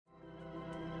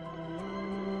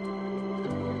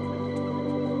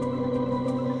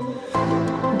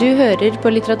Du hører på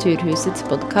Litteraturhusets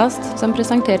podcast, som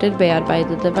presenterer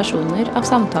bearbeidede versjoner av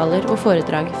samtaler og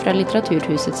foredrag fra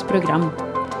Litteraturhusets program.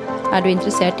 Er du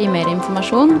interessert i mer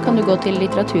informasjon, kan du gå til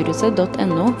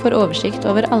litteraturhuset.no for oversikt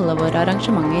over alle våre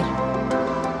arrangementer.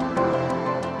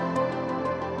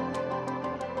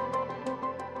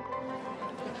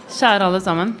 Kjære alle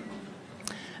sammen.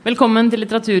 Velkommen til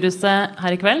Litteraturhuset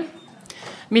her i kveld.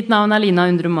 Mitt navn er Lina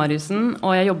Undrum Mariussen,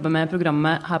 og jeg jobber med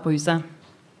programmet her på huset.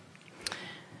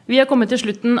 Vi har kommet til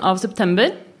slutten av september,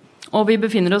 og vi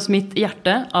befinner oss midt i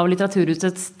hjertet av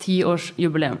Litteraturhusets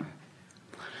 10-årsjubileum.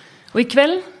 Og i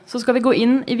kveld så skal vi gå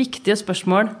inn i viktige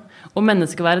spørsmål om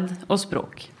menneskeverd og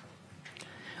språk.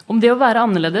 Om det å være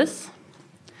annerledes,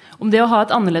 om det å ha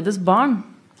et annerledes barn,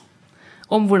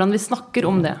 om hvordan vi snakker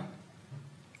om det.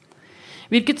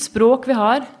 Hvilket språk vi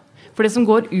har for det som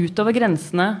går utover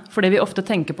grensene for det vi ofte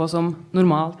tenker på som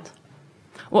normalt.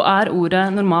 Og er ordet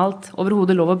normalt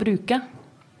overhodet lov å bruke?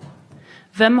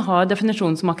 Hvem har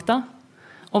definisjonsmakta,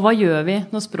 og hva gjør vi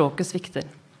når språket svikter?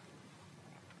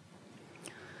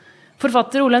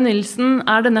 Forfatter Olaug Nilsen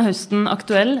er denne høsten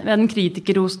aktuell ved den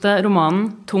kritikerroste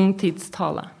romanen Tung tids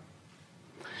tale.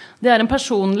 Det er en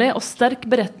personlig og sterk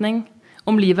beretning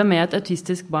om livet med et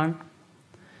autistisk barn.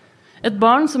 Et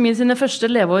barn som i sine første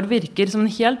leveår virker som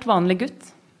en helt vanlig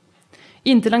gutt,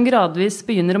 inntil han gradvis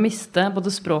begynner å miste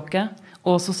både språket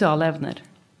og sosiale evner.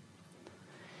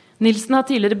 Nilsen har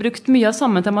tidligere brukt mye av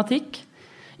samme tematikk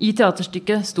i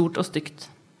teaterstykket Stort og stygt.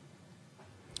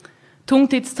 Tung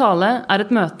tids tale er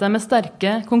et møte med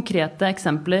sterke, konkrete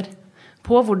eksempler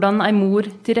på hvordan en mor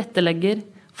tilrettelegger,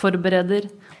 forbereder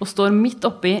og står midt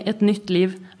oppi et nytt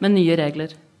liv med nye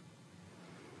regler.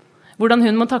 Hvordan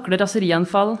hun må takle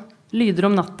raserianfall, lyder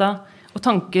om natta og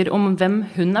tanker om hvem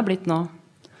hun er blitt nå.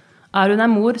 Er hun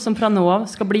en mor som fra nå av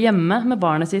skal bli hjemme med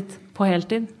barnet sitt på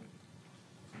heltid?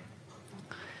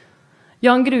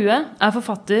 Jan Grue er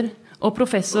forfatter og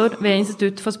professor ved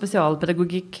Institutt for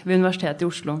spesialpedagogikk ved Universitetet i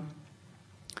Oslo.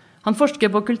 Han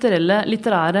forsker på kulturelle,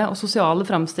 litterære og sosiale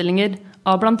fremstillinger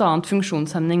av blant annet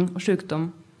funksjonshemning og sykdom,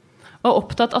 og er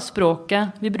opptatt av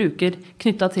språket vi bruker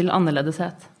knyttet til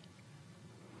annerledeshet.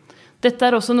 Dette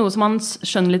er også noe som hans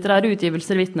skjønnlitterære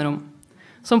utgivelser vitner om,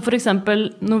 som for eksempel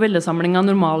novellesamlingen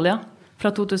Normalia fra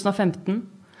 2015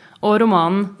 og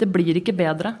romanen Det blir ikke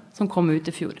bedre, som kom ut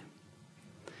i fjor.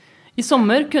 I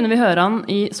sommer kunne vi høre han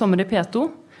i Sommer i P2,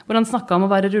 hvor han snakket om å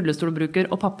være rullestolbruker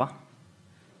og pappa.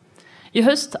 I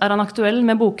høst er han aktuell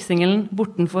med boksingelen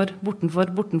Bortenfor, Bortenfor,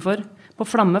 Bortenfor på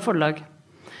Flamme forlag,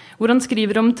 hvor han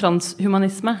skriver om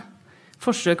transhumanisme,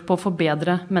 forsøk på å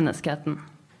forbedre menneskeheten.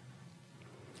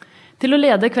 Til å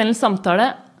lede kveldens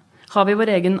samtale har vi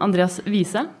vår egen Andreas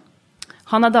Wiese.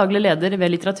 Han er daglig leder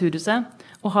ved Litteraturhuset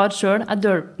og har selv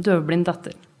en døvblind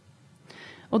datter.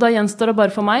 Og da gjenstår det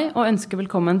bare for meg å ønske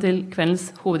velkommen til kveldens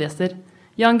hovedgjester,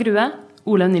 Jan Grue,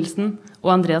 Olaug Nilsen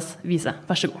og Andreas Wiese.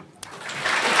 Vær så god.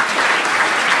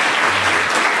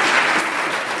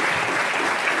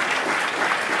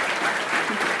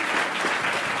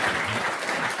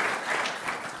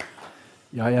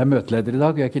 Ja, jeg er møteleder i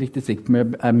dag. Jeg er ikke riktig sikker på om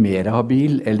jeg er mer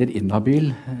habil eller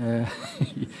inhabil,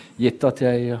 gitt at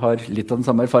jeg har litt av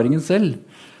den samme erfaringen selv.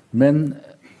 Men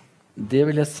det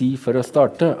vil jeg si for å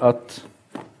starte at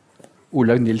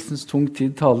Olaug Nilsens Tung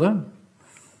tid tale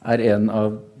er en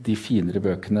av de finere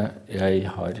bøkene jeg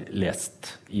har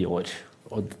lest i år.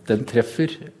 Og den treffer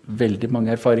veldig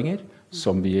mange erfaringer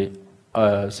som vi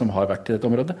som har vært i dette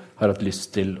området, har hatt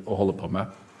lyst til å holde på med.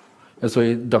 Jeg så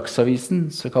i Dagsavisen,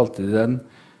 så kalte de den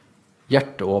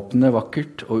hjerteåpne,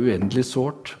 vakkert og uendelig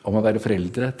sårt om å være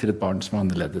foreldre til et barn som er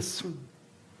annerledes.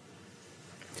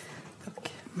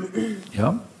 Takk.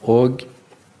 Ja, og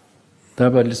da har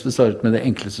jeg bare lyst til å starte med det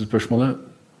enkleste spørsmålet.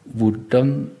 Hvordan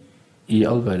i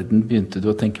all verden begynte du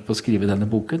å tenke på å skrive denne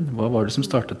boken? Hva var det som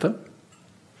startet det?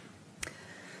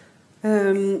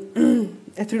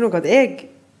 Jeg tror nok at jeg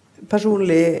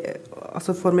personlig,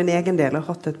 altså for min egen del, har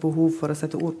hatt et behov for å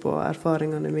sette ord på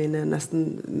erfaringene mine nesten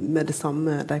med det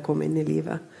samme de kom inn i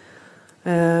livet.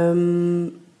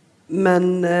 Men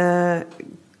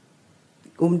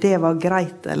om det var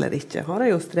greit eller ikke, har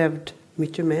jeg jo strevd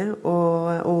mye med,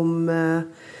 og om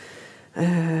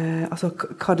altså,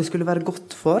 hva det skulle være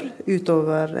godt for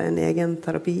utover en egen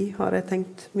terapi har jeg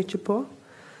tenkt mye på.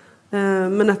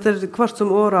 Men etter hvert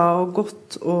som året har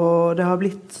gått, og det har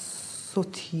blitt så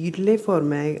tydelig for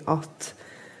meg at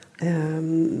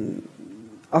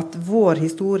vår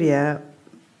historie,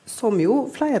 som jo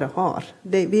flere har,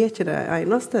 vi er ikke det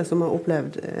eneste som har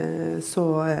opplevd så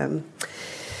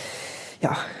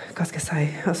ja, hva skal jeg si,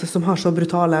 altså, som har så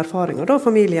brutale erfaringer, da,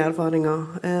 familieerfaringer,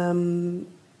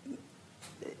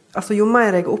 altså jo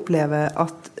mer jeg opplever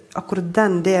at akkurat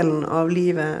den delen av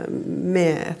livet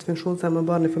med et funksjonshemmet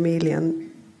barn i familien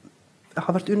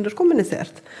har vært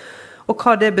underkommunisert, og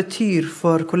hva det betyr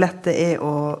for hvor lett det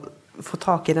å få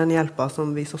tak i den hjelpa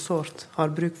som vi så sårt har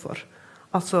bruk for.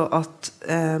 Altså at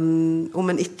om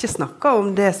en ikke snakker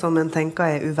om det som en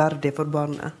tenker uverdig for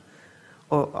barnet,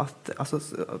 og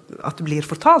at det blir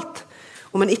fortalt,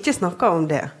 om en ikke snakker om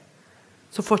det,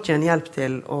 så får ikke en hjelp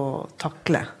til å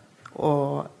takle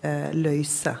og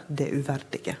løse det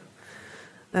uverdige.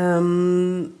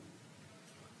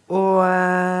 Og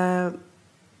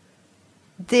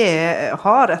det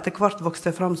har etter hvert vokst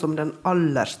fram som den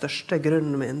aller største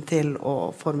grunnen min til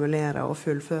å formulere og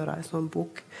fullføre en sånn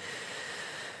bok.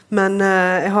 Men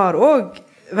jeg har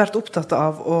også vært opptatt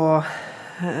av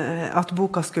at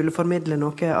boka skulle formidle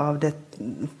noe av det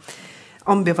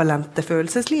ambivalente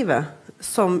følelseslivet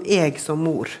som jeg som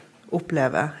mor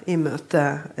opplever i møte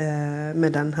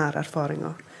med denne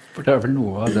erfaringen. For det vel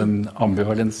noe av den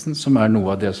ambivalensen som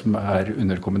noe av det som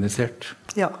underkommunisert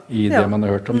i det man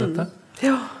har hørt om dette?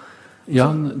 Ja.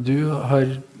 Jan, du har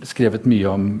skrevet mye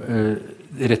om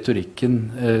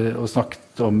retorikken og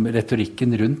snakket om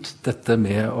retorikken rundt dette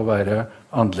med å være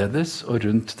annerledes og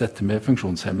rundt dette med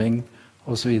funksjonshemming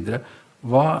og så videre.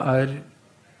 Hva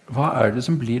det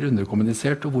som blir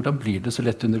underkommunisert, og hvordan blir det så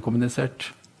lett underkommunisert?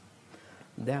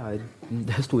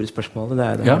 Det store spørsmålet.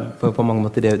 Det er på mange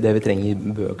måter det vi trenger i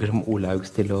bøker som Olaugs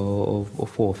til å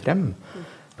få frem.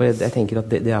 For jeg tenker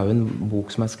at det jo en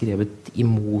bok som skrevet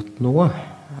imot noe.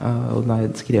 Og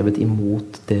den skrevet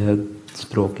imot det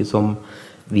språket som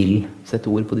vil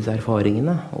sette ord på disse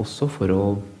erfaringene, også for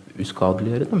å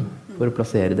uskadeliggjøre dem, for å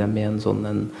plassere dem i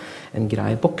en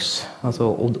grei boks. Altså,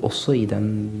 og også i den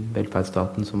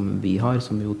velferdsstaten som vi har,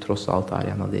 som jo tross alt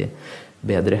en av de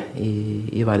bedre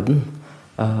i verden.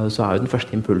 Så jo den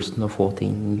første impulsen å få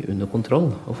ting under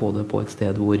kontroll, og få det på et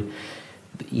sted hvor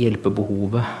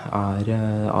hjelpebehovet av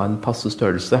en passe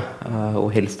størrelse,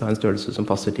 og helst av en størrelse som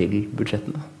passer til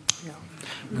budsjettene.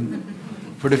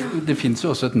 For det finnes jo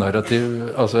også et narrativ,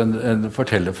 altså en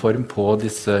fortellerform på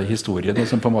disse historiene,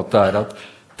 som på en måte at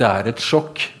det et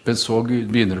sjokk, men så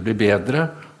begynner det å bli bedre,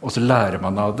 og så lærer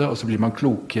man av det, og så blir man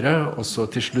klokere, og så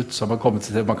til slutt så har man kommet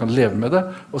til det man kan leve med det,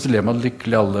 og så lever man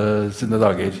lykkelig alle sine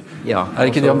dager. Ja,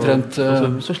 ikke det omtrent...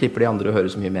 Så slipper de andre å høre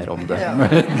så mye mer om det.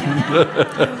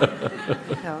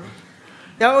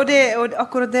 Ja, og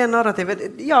akkurat det narrativet,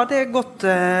 det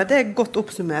godt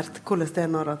oppsummert hvordan det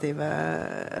narrativet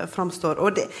framstår.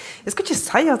 Og jeg skal ikke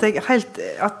si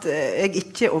at jeg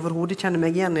ikke overhodet kjenner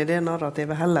meg igjen i det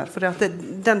narrativet heller, for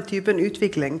den typen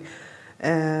utvikling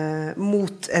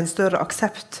mot en større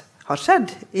aksept har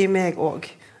skjedd i meg også.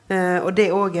 Og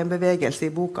det også en bevegelse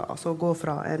i boka, altså å gå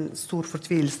fra en stor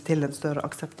fortvilelse til en større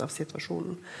aksept av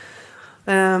situasjonen.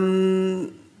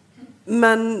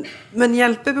 Men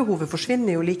hjelpebehovet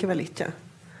forsvinner jo likevel ikke.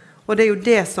 Og det jo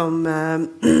det som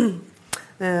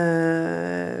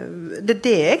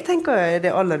det jeg tenker det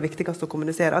aller viktigste å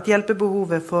kommunisere, at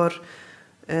hjelpebehovet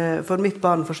for mitt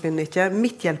barn forsvinner ikke,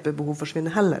 mitt hjelpebehov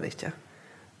forsvinner heller ikke.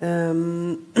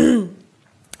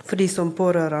 Fordi som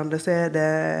pårørende så det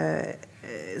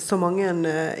så mange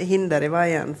hinder i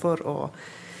veien for å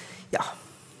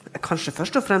kanskje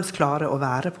først og fremst klare å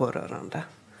være pårørende,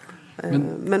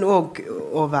 men også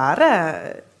å være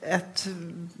et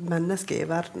menneske i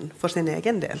verden for sin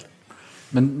egen del.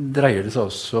 Men dreier det seg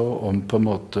også om på en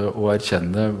måte å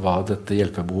erkjenne hva dette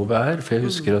hjelpebehovet for jeg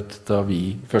husker at da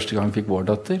vi første gang fikk vår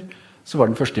datter, så var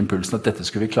den første impulsen at dette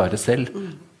skulle vi klare selv.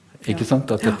 Ikke sant?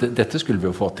 At dette skulle vi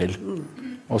jo få til.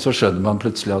 Og så skjønner man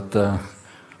plutselig at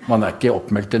man ikke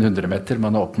oppmeldt til en 100 meter,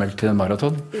 man oppmeldt til en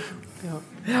maraton.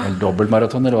 En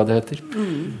dobbeltmaraton, eller hva det heter.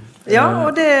 Ja,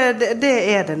 og det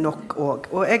det nok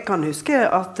også. Og jeg kan huske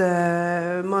at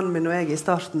mannen min og jeg i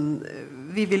starten,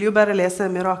 vi ville jo bare lese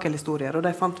mirakelhistorier, og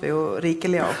det fant vi jo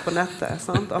rikelig av på nettet.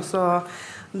 Sant? Altså,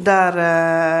 der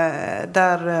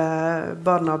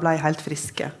barna ble helt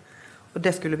friske. Og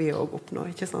det skulle vi jo oppnå,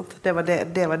 ikke sant? Det var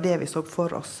det vi så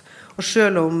for oss. Og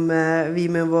selv om vi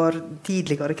med vår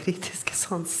tidligere kritiske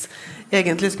sans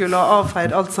egentlig skulle ha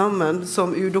avfeid alt sammen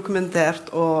som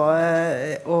udokumentert, og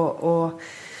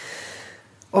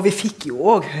vi fikk jo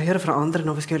også høre fra andre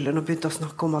når vi begynte å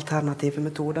snakke om alternative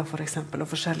metoder, for eksempel,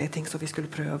 og forskjellige ting som vi skulle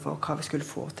prøve, og hva vi skulle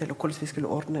få til, og hvordan vi skulle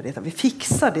ordne dette. Vi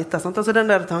fikser dette, sant? Altså den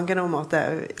der tanken om at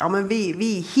men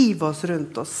vi hiver oss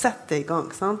rundt og setter i gang,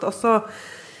 sant? Og så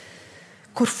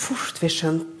hvor fort vi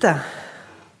skjønte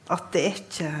at det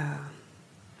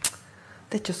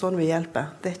ikke sånn vi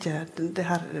hjelper.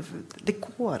 Det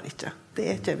går ikke.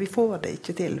 Vi får det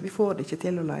ikke til. Vi får det ikke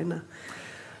til alene.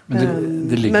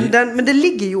 Men det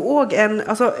ligger jo også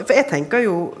altså, for jeg tenker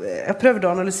jo, jeg prøvde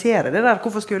å analysere det der,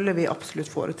 hvorfor skulle vi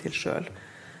absolutt få det til selv?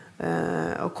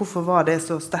 Og hvorfor var det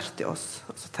så sterkt i oss?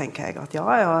 Og så tenker jeg at ja,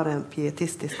 jeg har en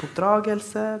pietistisk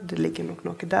oppdragelse, det ligger nok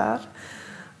noe der.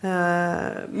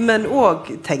 Men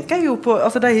også tenker jeg jo på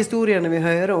altså de historiene vi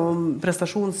hører om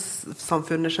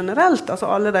prestasjonssamfunnet generelt, altså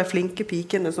alle de flinke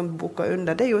pikene som bukker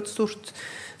under, det er jo et stort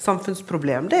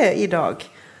samfunnsproblem det i dag.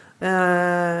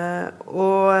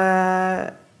 Og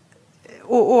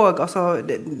altså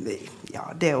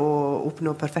det å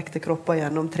oppnå perfekte kropper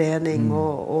gjennom trening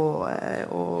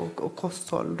og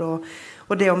kosthold og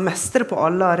det å mestre på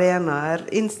alle arenaer,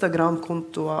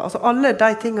 Instagram-kontoer, altså alle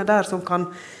de tingene der som kan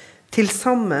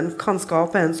tilsammen kan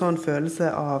skape en sånn følelse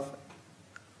av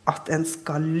at en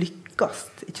skal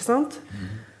lykkes, ikke sant?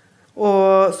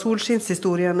 Og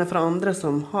solskinnshistoriene fra andre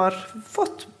som har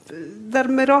fått der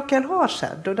mirakel har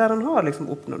skjedd, og der han har liksom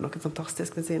oppnådd noe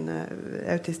fantastisk med sine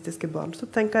autistiske barn, så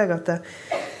tenker jeg at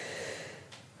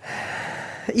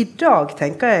i dag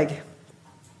tenker jeg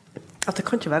at det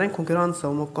kan ikke være en konkurranse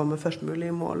om å komme først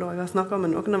mulig i mål, og jeg har snakket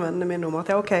med noen av vennene mine om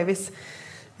at ok, hvis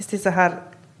disse her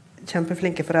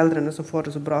kjempeflinke foreldrene som får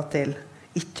det så bra til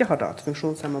ikke hadde hatt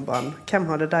funksjonshemmet barn, hvem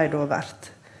hadde de da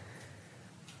vært?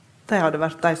 De hadde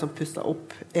vært de som pusset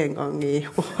opp en gang i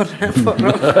året for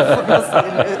å si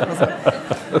det ut. Altså.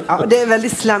 Ja, det er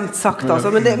veldig slemt sagt, altså.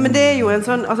 Men det er jo en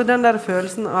sånn, altså den der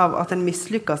følelsen av at en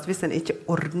mislykkes hvis en ikke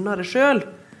ordner det selv.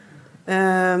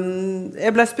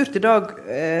 Jeg ble spurt i dag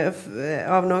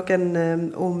av noen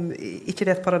om ikke det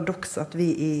er et paradoks at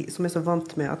vi som er så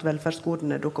vant med at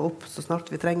velferdsgodene dukker opp så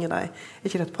snart vi trenger dem,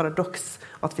 ikke det er et paradoks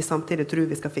at vi samtidig tror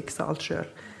vi skal fikse alt selv.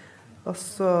 Og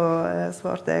så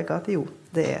svarte jeg at jo,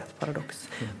 det er et paradoks.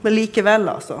 Men likevel,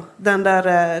 altså, den der,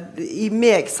 i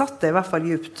meg satt det i hvert fall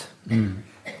djupt.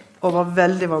 Og var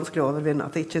veldig vanskelig å overvinne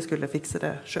at jeg ikke skulle fikse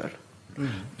det selv.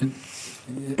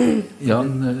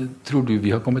 Jan, tror du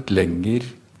vi har kommet lenger,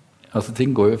 altså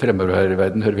ting går jo fremover her i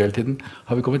verden, hører vi hele tiden,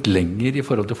 har vi kommet lenger i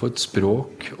forhold til å få et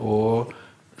språk og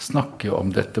snakke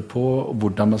om dette på,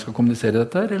 hvordan man skal kommunisere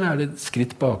dette her, eller er det et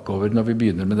skritt bakover når vi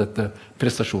begynner med dette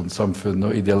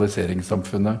prestasjonssamfunnet og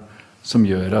idealiseringssamfunnet som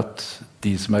gjør at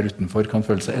de som er utenfor kan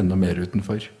føle seg enda mer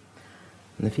utenfor?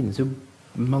 Det finnes jo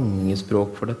mange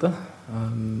språk for dette,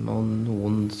 og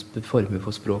noen former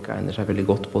for språk egner seg veldig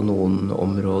godt på noen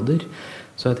områder,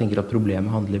 så jeg tenker at problemet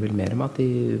handler vel mer om at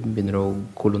de begynner å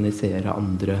kolonisere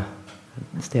andre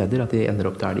steder, at de ender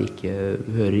opp der de ikke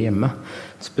hører hjemme.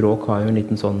 Språk har jo en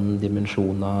liten sånn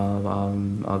dimensjon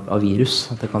av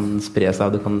virus, at det kan spre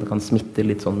seg, det kan smitte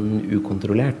litt sånn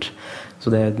ukontrollert.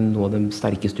 Så det er noe av det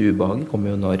sterkeste ubehaget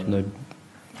kommer jo når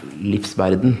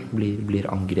livsverden blir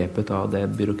angrepet av det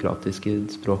byråkratiske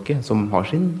språket, som har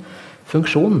sin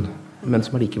funksjon, men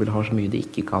som allikevel har så mye det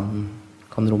ikke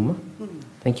kan romme,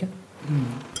 tenker jeg.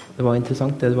 Det var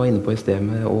interessant det du var inne på i sted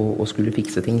med å skulle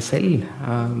fikse ting selv.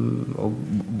 Og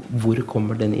hvor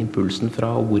kommer den impulsen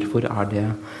fra, og hvorfor er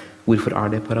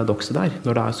det paradokset der?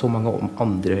 Når det er så mange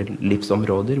andre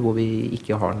livsområder hvor vi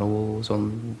ikke har noen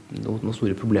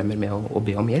store problemer med å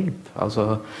be om hjelp.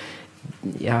 Altså,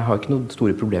 jeg har ikke noen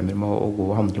store problemer med å gå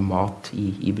og handle mat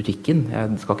i butikken.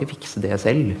 Jeg skal ikke fikse det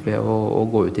selv ved å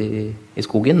gå ut i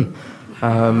skogen.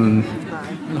 Men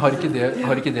har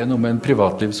ikke det noe med en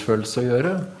privatlivsfølelse å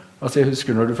gjøre? Altså jeg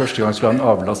husker når du første gang skulle ha en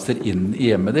avlaster inn i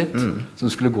hjemmet ditt, som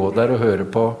skulle gå der og høre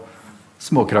på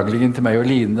småkranglingen til meg og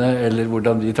Line, eller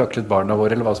hvordan vi taklet barna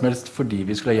våre, eller hva som helst, fordi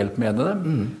vi skulle ha hjelp med en av dem.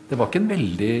 Det var ikke en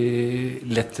veldig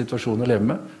lett situasjon å leve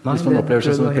med, hvis man opplever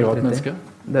seg som et privat menneske.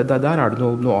 Der er det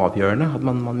noe avgjørende, at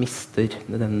man mister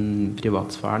den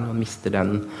privatsfæren, man mister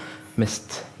den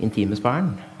mest intime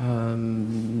sfæren.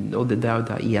 Og det er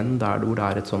jo igjen der hvor det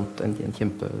er en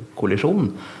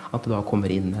kjempekollisjon, at det da kommer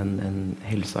inn en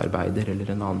helsearbeider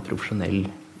eller en annen profesjonell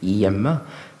i hjemmet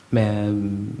med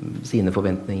sine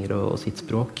forventninger og sitt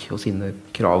språk og sine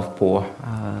krav på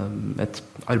et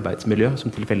arbeidsmiljø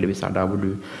som tilfeldigvis er der hvor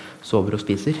du sover og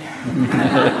spiser.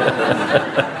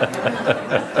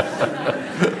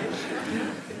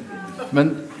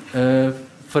 Men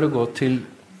for å gå til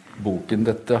boken,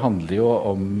 dette handler jo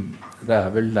om, det er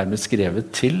vel nærmest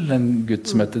skrevet til en gutt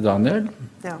som heter Daniel,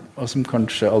 og som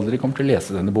kanskje aldri kommer til å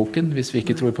lese denne boken, hvis vi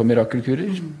ikke tror på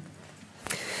mirakelkurer.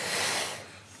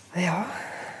 Ja.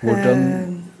 Hvordan,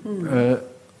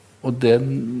 og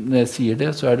når jeg sier det,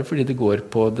 så er det fordi det går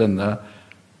på denne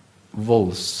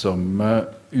voldsomme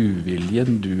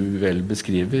uviljen du vel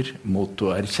beskriver mot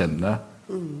å erkjenne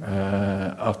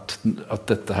at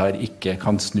dette her ikke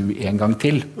kan snu en gang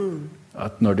til.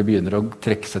 At når det begynner å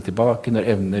trekke seg tilbake, når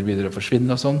evner begynner å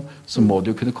forsvinne og sånn, så må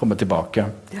det jo kunne komme tilbake.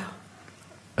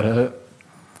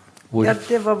 Ja,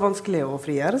 det var vanskelig å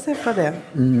frigjøre seg fra det.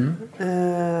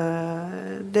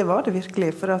 Det var det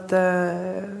virkelig, for at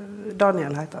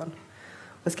Daniel heter han.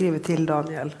 Jeg skriver til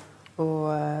Daniel,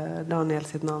 og Daniel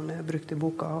sitt navn er brukt i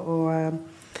boka. Og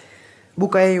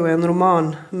boka er jo en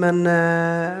roman, men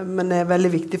det er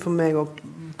veldig viktig for meg å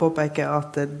påpeke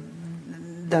at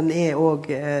den er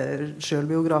også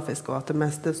selvbiografisk, og at det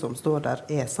meste som står der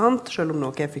er sant, selv om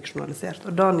noe er fiksjonalisert.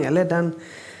 Og Daniel er den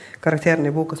karakteren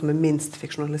i boka som er minst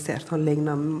fiksjonalisert. Han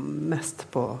ligner mest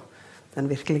på den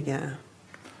virkelige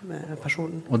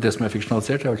personen. Og det som er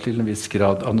fiksjonalisert er til en viss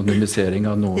grad anonymisering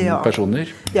av noen personer?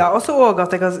 Ja, også også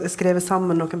at jeg har skrevet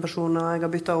sammen noen personer. Jeg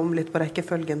har byttet om litt på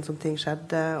rekkefølgen som ting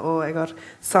skjedde, og jeg har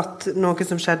satt noe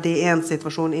som skjedde i en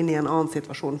situasjon inn i en annen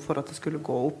situasjon for at det skulle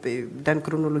gå opp i den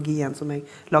kronologien som jeg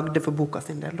lagde for boka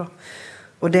sin del da.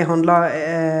 Og det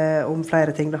handler om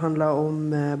flere ting. Det handler om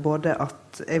både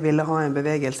at jeg ville ha en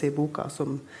bevegelse i boka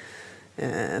som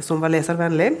var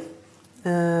leservennlig.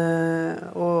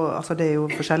 Og altså, det er jo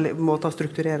forskjellige måter å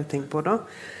strukturere ting på da.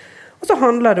 Og så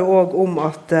handler det også om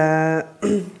at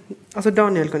altså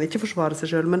Daniel kan ikke forsvare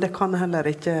seg selv, men det kan heller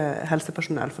ikke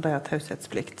helsepersonell, for de har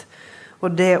taushetsplikt. Og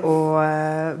det å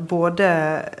både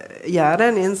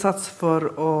gjøre en innsats for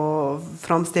å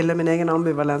framstille min egen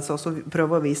ambivalens, og så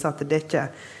prøve å vise at det er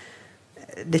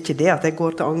ikke det at jeg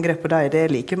går til angrep på deg, det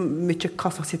er like mye hva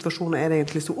slags situasjoner er det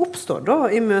egentlig som oppstår da,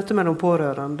 i møte mellom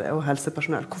pårørende og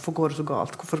helsepersonell. Hvorfor går det så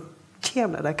galt? Hvorfor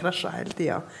kommer de krasjer hele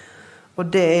tiden? Og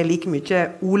det er like mye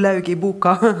Olaug i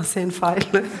boka sin feil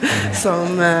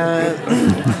som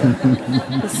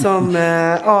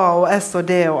A og S og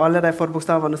D og alle de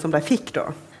forbokstavene som de fikk da.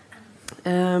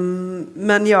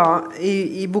 Men ja,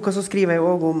 i boka så skriver jeg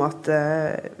også om at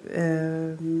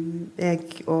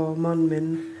jeg og mannen min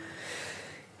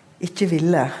ikke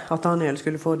ville at Daniel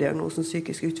skulle få diagnosen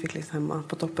psykisk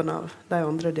utviklingshemmet på toppen av de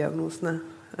andre diagnosene,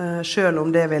 selv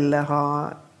om det ville ha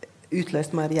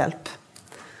utløst mer hjelp.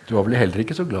 Du var vel heller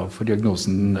ikke så glad for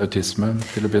diagnosen autisme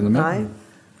til å begynne med? Nei,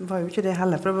 det var jo ikke det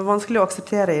heller, for det var vanskelig å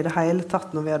akseptere i det hele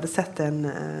tatt når vi hadde sett en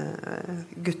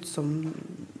gutt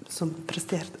som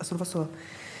presterte, som var så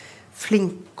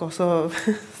flink og så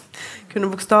kunne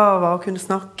bokstaver og kunne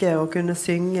snakke og kunne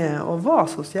synge og var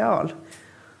sosial.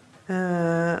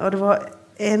 Og det var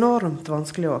enormt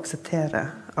vanskelig å akseptere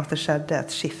at det skjedde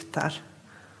et skift der.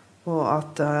 Og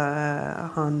at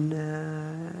han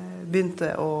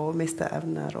begynte å miste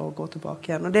evner og gå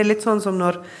tilbake igjen. Og det er litt sånn som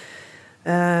når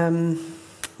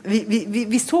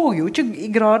vi så jo ikke i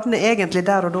gradene egentlig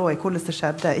der og da i hvordan det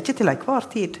skjedde, ikke til enhver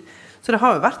tid. Så det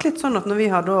har jo vært litt sånn at når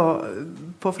vi har da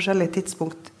på forskjellige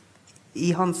tidspunkt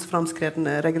i hans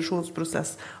framskredende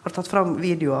regresjonsprosess har tatt fram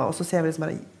videoer, og så ser vi liksom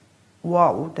bare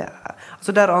wow, altså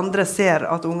der andre ser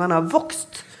at ungene har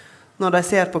vokst når de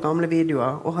ser på gamle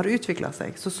videoer og har utviklet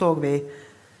seg, så vi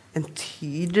en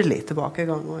tydelig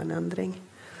tilbakegang og en endring.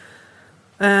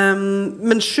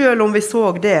 Men selv om vi så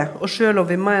det, og selv om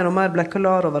vi mer og mer ble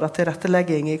klar over at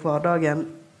tilrettelegging i hverdagen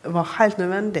var helt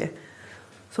nødvendig,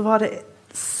 så var det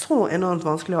så enormt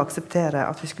vanskelig å akseptere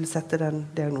at vi skulle sette den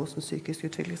diagnosen psykisk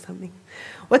utviklingshemming.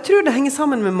 Og jeg tror det henger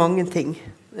sammen med mange ting.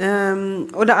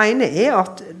 Og det ene er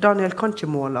at Daniel kan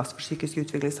ikke måles for psykisk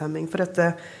utviklingshemming, for at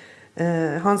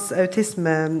hans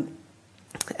autisme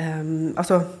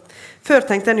altså før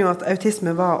tenkte en jo at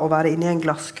autisme var å være inne i en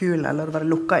glasskule eller å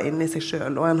være lukket inne i seg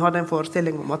selv, og en hadde en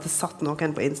forestilling om at det satt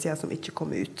noen på innsiden som ikke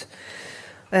kom ut.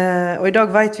 Og i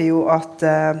dag vet vi jo at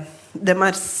det er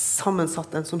mer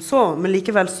sammensatt enn som så, men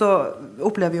likevel så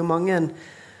opplever jo mange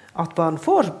at barn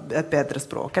får et bedre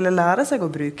språk, eller lærer seg å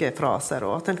bruke fraser,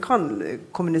 og at en kan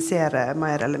kommunisere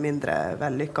mer eller mindre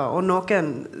vellykket. Og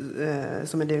noen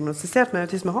som er diagnostisert med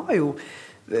autisme har jo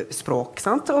språk,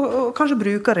 sant? Og kanskje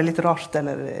bruker det litt rart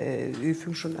eller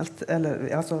ufunksjonelt,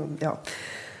 eller altså, ja.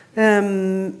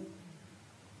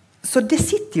 Så det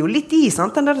sitter jo litt i,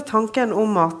 sant? Den der tanken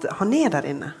om at han er der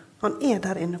inne. Han er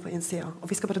der inne på innsiden, og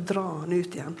vi skal bare dra han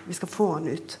ut igjen. Vi skal få han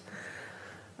ut.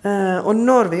 Og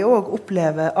når vi også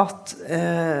opplever at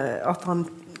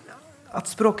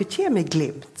språket kommer i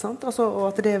glimt, sant? Altså,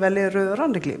 og at det er veldig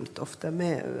rørende glimt ofte,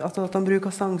 at han bruker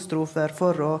sangstrofer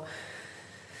for å,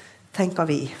 tenker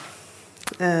vi,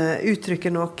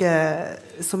 uttrykke noe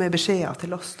som er beskjeder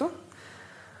til oss da,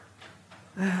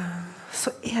 så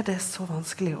er det så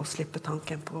vanskelig å slippe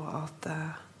tanken på at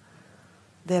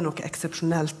det er noe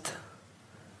eksepsjonelt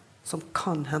som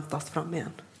kan hentes fram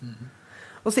igjen.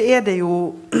 Og så er det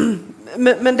jo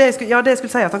men det jeg skulle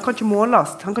si at han kan ikke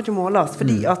måles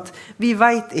fordi at vi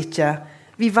vet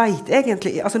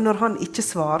egentlig, altså når han ikke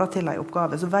svarer til en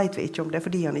oppgave, så vet vi ikke om det er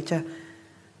fordi han ikke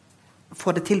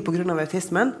får det til på grunn av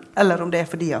autismen, eller om det er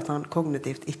fordi at han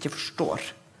kognitivt ikke forstår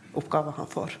oppgaven han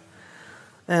får.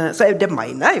 Så det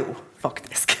mener jeg jo,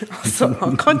 faktisk. Altså,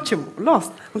 han kan ikke måles.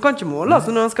 Og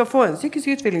når han skal få en psykisk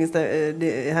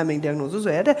utviklingshemming-diagnose, så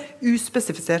det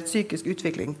uspesifisert psykisk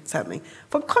utviklingshemming.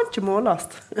 For han kan ikke måles.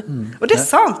 Og det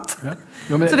sant! Ja.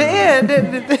 Jo, men, så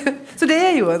det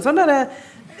jo en sånn der...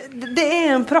 Det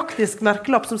en praktisk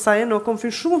merkelapp som sier noe om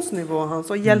funksjonsnivået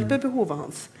hans og hjelpebehovet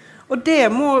hans. Og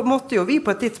det måtte jo vi på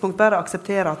et tidspunkt bare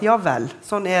akseptere at ja vel,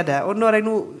 sånn det. Og når jeg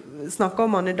nå snakker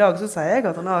om han I dag, så sier jeg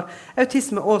at han har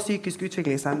autisme og psykisk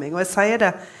utviklingshemming. Og jeg sier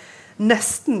det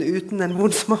nesten uten en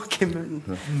vond smak I munnen.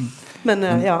 Men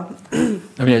ja.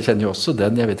 Men jeg kjenner jo også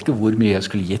den. Jeg vet ikke hvor mye jeg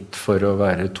skulle gitt for å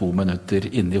være 2 minutter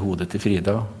inne I hodet til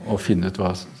Frida og finne ut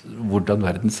hvordan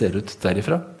verden ser ut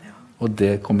derifra. Og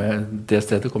det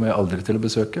stedet kommer jeg aldri til å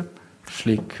besøke,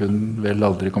 slik hun vel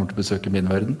aldri kommer til å besøke min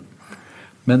verden.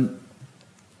 Men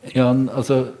Jan,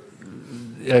 altså,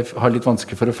 jeg har litt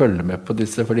vanskelig for å følge med på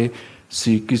disse, fordi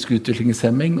psykisk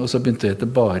utviklingshemming, og så begynte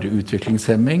det bare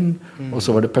utviklingshemming, og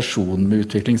så var det person med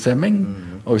utviklingshemming,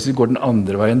 og hvis vi går den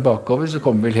andre veien bakover, så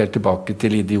kommer vi helt tilbake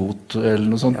til idiot eller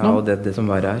noe sånt. Ja, og det som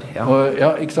var her. Ja, og,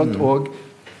 ja ikke sant? Og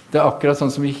det akkurat sånn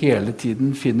som vi hele tiden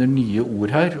finner nye ord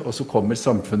her, og så kommer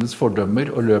samfunnets fordømmer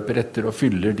og løper etter og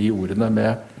fyller de ordene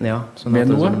med, sånn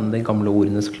med noe. Sånn, den gamle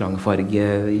ordenes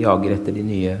klangfarge jager etter de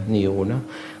nye ordene.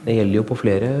 Det gjelder jo på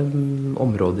flere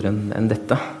områder enn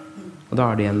dette. Og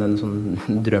da det igjen en sånn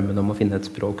drømmen om å finne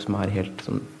et språk som helt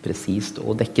sånn presist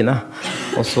og dekkende.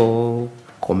 Og så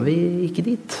kommer vi ikke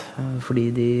dit,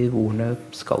 fordi de ordene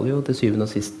skal jo til syvende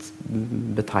og sist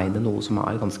betegne noe som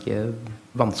ganske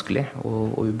vanskelig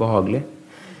og ubehagelig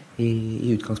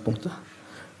I utgangspunktet.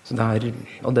 Så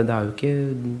og det jo ikke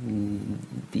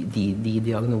de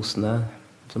diagnosene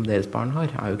som deres barn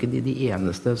har, jo ikke de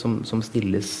eneste som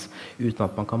stilles uten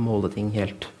at man kan måle ting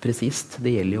helt presist.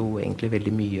 Det gjelder jo egentlig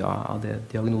veldig mye av det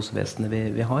diagnosevesenet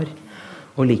vi har.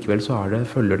 Og likevel så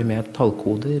følger det med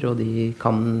tallkoder, og de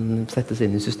kan settes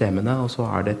inn I systemene, og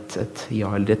så det et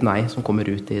ja eller et nei som kommer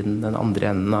ut I den andre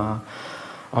enden av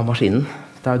maskinen.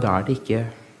 Det jo der det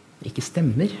ikke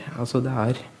stemmer. Altså det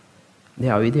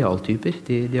jo idealtyper,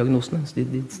 de diagnosene. Så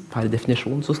per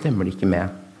definisjon så stemmer det ikke med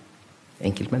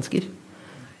enkeltmennesker.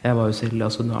 Jeg var jo selv,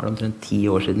 altså nå det omtrent 10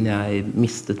 år siden jeg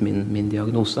mistet min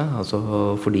diagnose, altså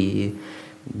fordi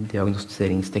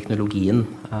diagnostiseringsteknologien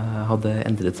hadde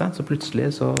endret seg, så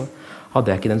plutselig så hadde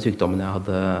jeg ikke den sykdommen jeg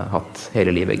hadde hatt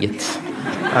hele livet, gitt.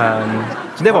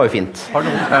 Så det var jo fint.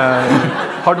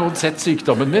 Har noen sett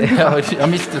sykdommen min? Jeg har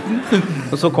mistet den.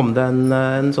 Og så kom det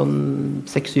en sånn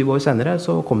 6-7 år senere,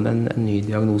 så kom det en ny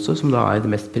diagnose, som da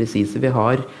det mest presise vi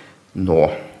har nå.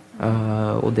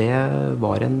 Og det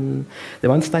var en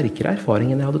sterkere erfaring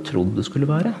enn jeg hadde trodd det skulle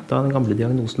være, da den gamle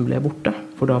diagnosen ble borte.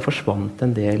 For da forsvant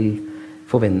en del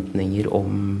forventninger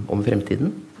om fremtiden,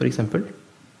 for eksempel.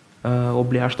 Og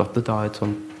ble erstattet av et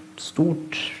sånt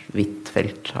stort, hvitt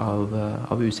felt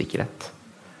av usikkerhet.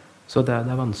 Så det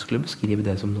vanskelig å beskrive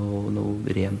det som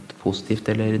noe rent positivt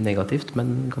eller negativt,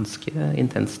 men ganske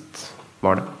intenst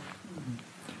var det.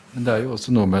 Men det jo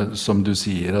også noe med, som du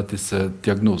sier, at disse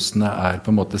diagnosene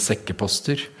på en måte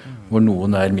sekkeposter, hvor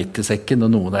noen midt I sekken,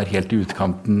 og noen helt I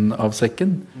utkanten av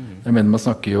sekken. Jeg mener, man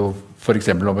snakker jo for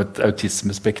eksempel om et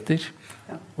autismespekter,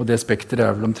 og det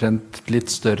spekteret vel omtrent litt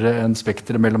større enn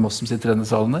spekteret mellom oss som sitter I denne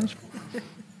salen her.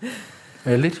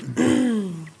 Eller?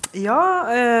 Ja,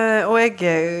 og jeg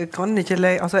kan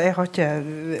ikke altså jeg har ikke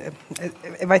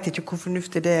jeg vet ikke hvor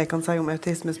fornuftig det jeg kan si om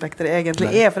autismespekteret egentlig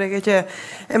for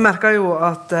jeg merker jo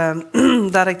at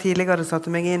der jeg tidligere satte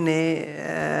meg inn I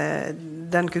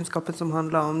den kunnskapen som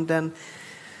handler om den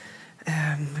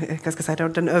hva skal jeg si,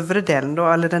 den øvre delen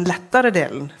da, eller den lettere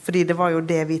delen, fordi det var jo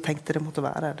det vi tenkte det måtte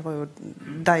være, det var jo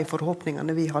de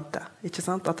forhåpningene vi hadde, ikke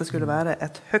sant? At det skulle være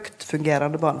et høyt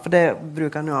fungerende barn, for det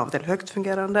bruker han jo av og til, høyt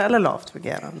fungerende eller lavt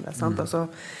fungerende, sant? Altså,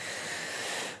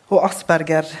 og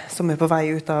Asperger som på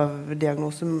vei ut av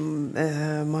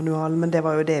diagnosemanualen, men det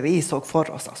var jo det vi så for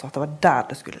oss, altså, at det var der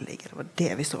det skulle ligge, det var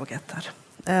det vi så etter.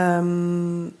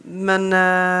 Men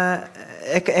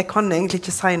jeg kan egentlig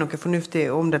ikke si noe fornuftig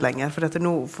om det lenger, for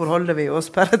nå forholder vi oss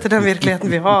bare til den virkeligheten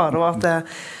vi har, og at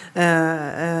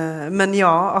men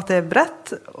ja, at det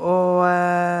bredt, og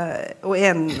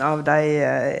en av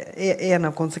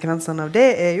konsekvensene av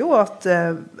det jo at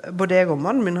både jeg og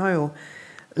mannen min har jo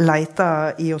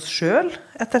letet I oss selv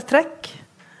etter trekk,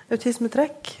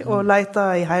 autismetrekk, og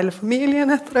leter I hele familien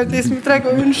etter autismetrekk,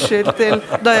 og unnskyld til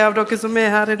de av dere som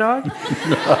her I dag.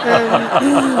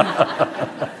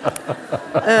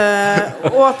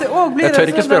 Og at det også blir jeg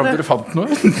tør ikke spørre om dere fant noe.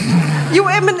 Jo,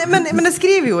 men jeg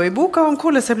skriver jo I boka om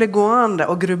hvordan jeg ble gående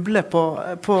og gruble på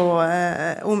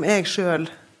om jeg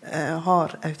selv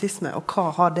har autisme, og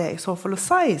hva har det I så fall å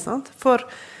si, sant? For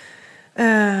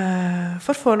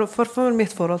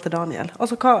mitt forhold til Daniel.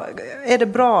 Altså, det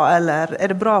bra, eller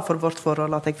det bra for vårt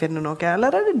forhold at jeg finner noe,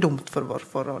 eller det dumt for vårt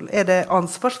forhold? Det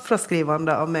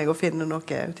ansvarsfraskrivende av meg å finne noe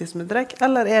autismetrekk,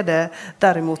 eller det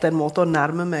derimot en måte å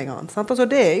nærme meg an? Sant? Altså,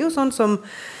 det jo sånn som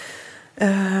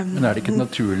Men det ikke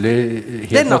naturlig,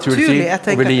 helt naturlig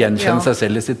å ville gjenkjenne seg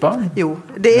selv I sitt barn? Jo,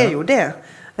 det jo det.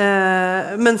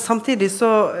 Men samtidig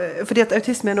så, fordi at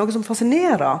autisme noe som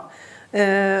fascinerer,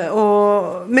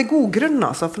 og med god grunn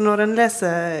altså, for når en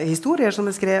leser historier som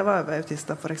skrevet av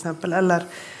autister for eksempel, eller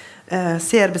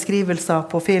ser beskrivelser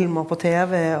på film og på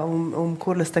TV om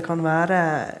hvordan det kan være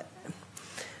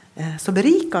så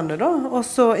berikende da, og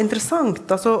så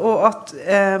interessant altså, og at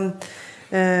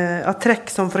trekk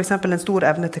som for eksempel en stor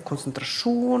evne til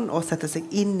konsentrasjon og sette seg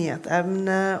inn I et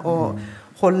evne og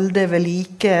holde ved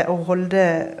like og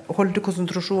holde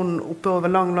konsentrasjonen oppe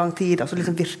over lang tid, altså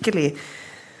liksom virkelig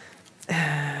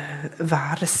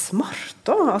være smart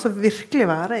da, altså virkelig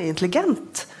være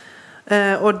intelligent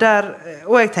og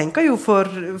jeg tenker jo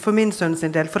for min sønn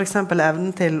sin del for eksempel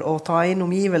evnen til å ta inn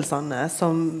omgivelsene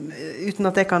som, uten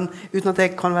at jeg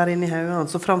kan være inne I hodet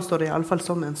hans, så framstår det I alle fall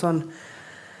som en sånn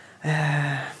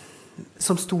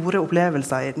som store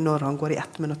opplevelser når han går I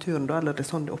ett med naturen da, eller det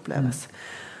sånn det oppleves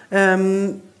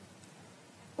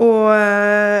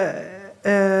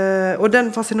og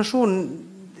den fascinasjonen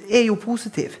jo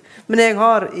positiv men jeg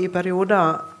har I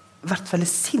perioder vært veldig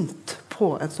sint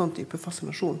på en sånn type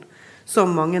fascinasjon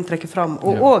som mange trekker fram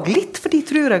og litt fordi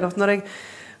tror jeg at når jeg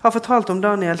har fortalt om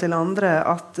Daniel til andre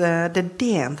at det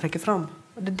det en trekker fram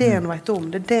det det en vet om,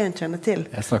 det det en kjenner til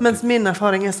mens min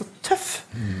erfaring så tøff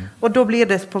og da blir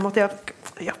det på en måte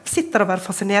jeg sitter og være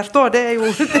fascinert da, det jo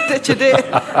det ikke det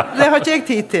har ikke jeg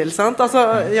tid til sant? Altså,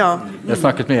 ja. Jeg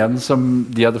snakket med en som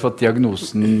de hadde fått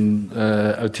diagnosen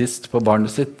autist på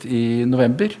barnet sitt I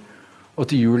november og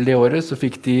til jul det året så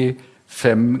fikk de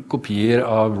 5 kopier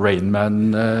av Rain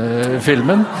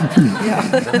Man-filmen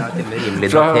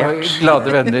fra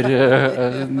glade venner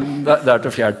der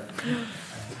til fjern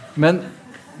men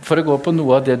for å gå på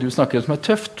noe av det du snakker om som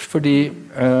tøft fordi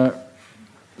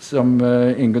som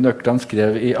Ingunn Økland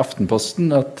skrev I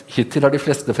Aftenposten at hittil har de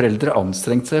fleste foreldre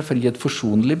anstrengt seg for å gi et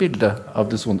forsonlig bilde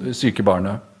av det syke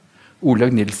barnet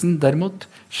Olaug Nilsen derimot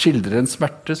skildrer en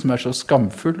smerte som så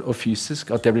skamfull og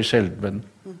fysisk at jeg blir skjelven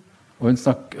og hun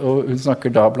snakker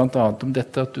da blant annet om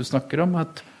dette at du snakker om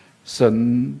at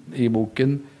sønnen I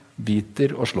boken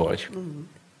biter og slår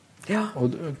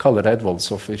og kaller deg et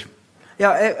voldsoffer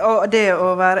ja, og det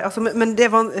å være altså, men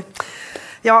det var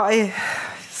ja,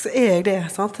 jeg det,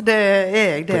 sant? Det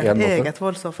jeg det, jeg et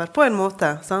voldsoffer på en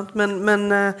måte, sant?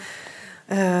 Men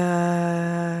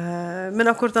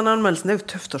akkurat den anmeldelsen det jo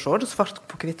tøft å se det svart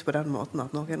på hvitt på den måten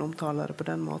at noen omtaler det på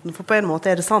den måten for på en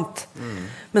måte det sant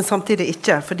men samtidig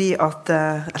ikke fordi at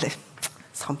eller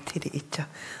samtidig ikke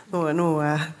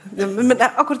men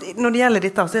akkurat når det gjelder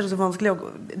dette så det så vanskelig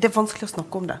det vanskelig å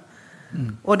snakke om det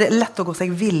og det lett å gå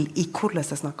seg vill I hvordan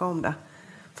jeg snakker om det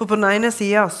for på den ene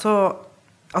siden så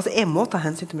altså jeg må ta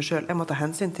hensyn til meg selv jeg må ta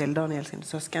hensyn til Daniel sine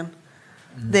søsken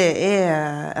det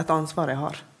et ansvar jeg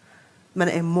har men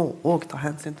jeg må også ta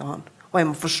hensyn til han og jeg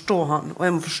må forstå han og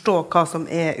jeg må forstå hva som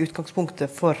utgangspunktet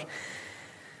for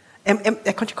jeg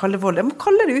kan ikke kalle det vold jeg må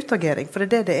kalle det utagering for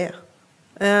det det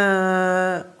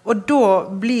og da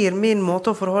blir min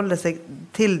måte å forholde seg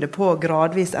til det på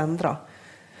gradvis endret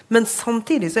men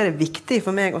samtidig så det viktig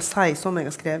for meg å si som jeg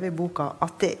har skrevet I boka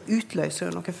at det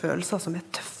utløser noen følelser som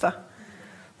tøffe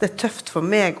det tøft for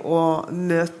meg å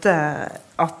møte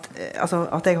at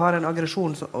jeg har en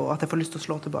aggresjon og at jeg får lyst til å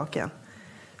slå tilbake igjen.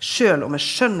 Selv om jeg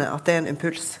skjønner at det en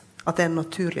impuls, at det en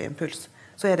naturlig impuls,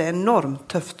 så det enormt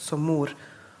tøft som mor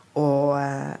å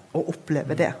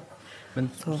oppleve det. Men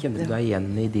kjenner du deg igjen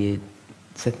I de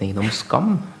setningene om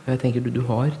skam? Jeg tenker,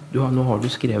 nå har du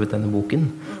skrevet denne boken,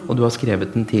 og du har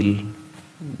skrevet den til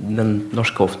den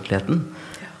norske offentligheten.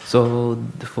 Så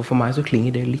for meg så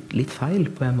klinger det litt feil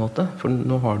på en måte for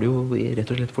nå har du jo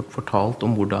rett og slett fortalt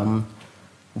om hvordan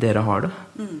dere har det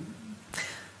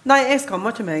Nei, jeg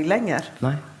skammer ikke meg lenger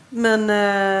Nei. Men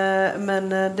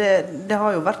det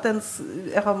har jo vært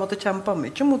jeg har måttet kjempe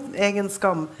mye mot egen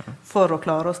skam for å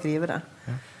klare å skrive det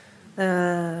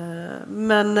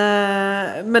men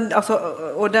altså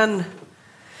og den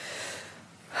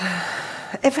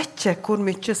jeg vet ikke hvor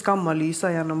mye skamma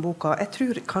lyser gjennom boka. Jeg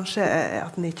tror kanskje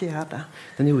at den ikke gjør det.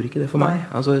 Den gjorde ikke det for meg.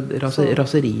 Altså,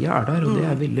 raseriet der, og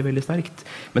det veldig, veldig sterkt.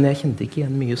 Men jeg kjente ikke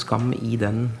igjen mye skam I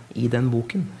den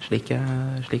boken, slik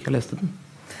jeg leste den.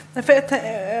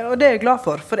 Og det er jeg glad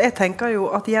for jeg tenker jo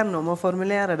at gjennom å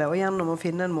formulere det og gjennom å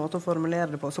finne en måte å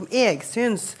formulere det på som jeg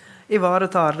synes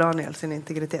ivaretar Daniel sin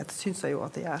integritet, synes jeg jo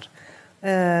at det gjør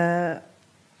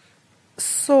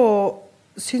så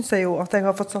synes jeg jo at jeg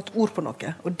har fått satt ord på noe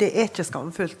og det er ikke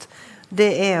skamfullt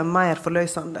det er mer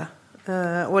forløsende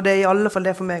og det er i alle fall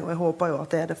det for meg og jeg håper jo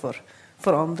at det er det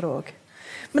for andre også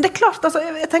men det er klart, altså,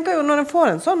 jeg tenker jo når en får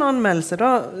en sånn anmeldelse da,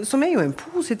 som er jo en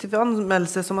positiv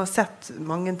anmeldelse som har sett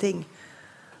mange ting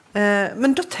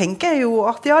men da tenker jeg jo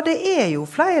at ja, det er jo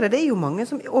flere, det er jo mange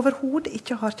som overhodet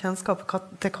ikke har kjennskap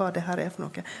til hva det her er for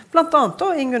noe. Blant annet da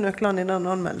Ingunn Økland i den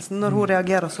anmeldelsen, når hun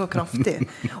reagerer så kraftig.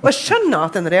 Og jeg skjønner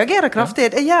at den reagerer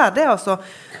kraftig, jeg gjør det altså.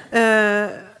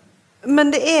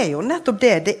 Men det er jo nettopp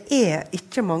det er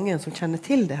ikke mange som kjenner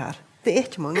til det her. Det er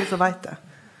ikke mange som vet det.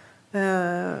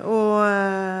 Og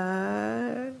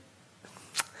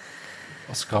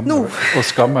skam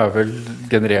er vel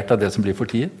generert av det som blir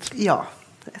fortiet? Ja.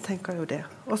 Jeg tenker jo det.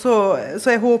 Og så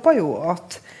jeg håper jo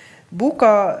at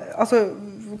boka altså,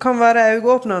 kan være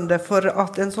øyeåpnende for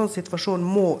at en sånn situasjon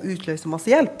må utløse masse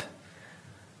hjelp.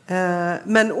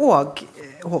 Men også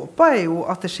håper jeg jo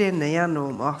at det skinner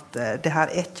gjennom at det her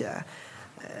er ikke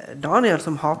Daniel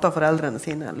som hater foreldrene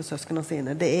sine eller søskene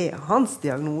sine. Det er hans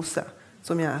diagnose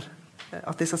som gjør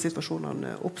at disse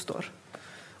situasjonene oppstår.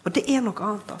 Og det er noe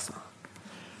annet, altså.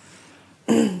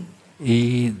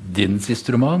 I din siste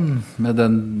roman, med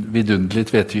den vidunderlig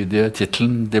tvetydige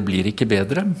titelen «Det blir ikke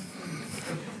bedre»,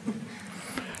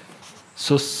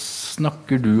 så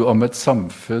snakker du om et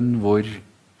samfunn hvor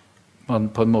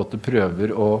man på en måte prøver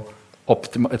å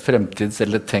et fremtids-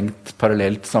 eller tenkt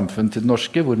parallelt samfunn til det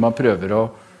norske, hvor man prøver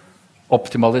å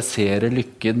optimalisere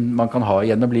lykken man kan ha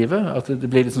gjennom livet. At det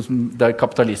blir liksom som der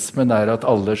kapitalismen er at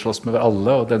alle slåss med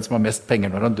alle, og den som har mest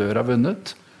penger når han dør har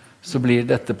vunnet. Så blir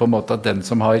dette på en måte at den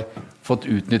som har fått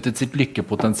utnyttet sitt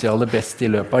lykkepotensiale best i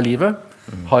løpet av livet,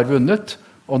 har vunnet.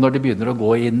 Og når det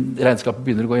regnskapet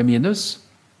begynner å gå i minus,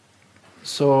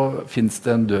 så finnes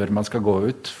det en dør man skal gå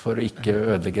ut for å ikke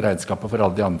ødelegge regnskapet for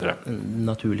alle de andre.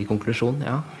 Naturlig konklusjon,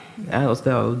 ja. Altså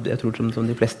det er jo, jeg tror som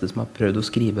de fleste som har prøvd å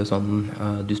skrive sånn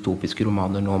dystopiske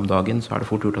romaner nå om dagen, så er det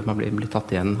fort gjort at man blir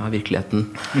tatt igjen av virkeligheten.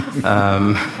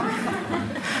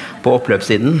 På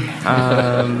oppløpssiden.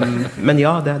 Men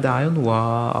ja, det er jo noe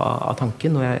av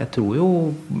tanken, og jeg tror jo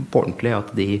på ordentlig at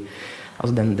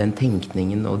altså den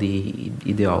tenkningen og de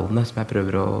idealene som jeg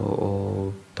prøver å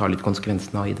ta litt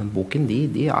konsekvensene av i den boken,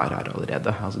 de er her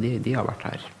allerede. Altså de har vært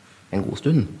her en god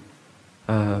stund.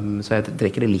 Så jeg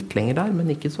trekker det litt lenger der,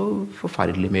 men ikke så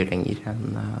forferdelig mye lenger enn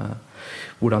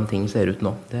hvordan ting ser ut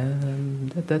nå.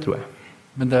 Det tror jeg.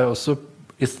 Men det er også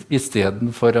i stedet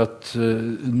for at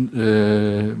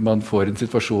man får en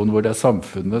situasjon hvor det er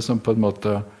samfunnet som på en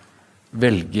måte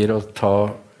velger å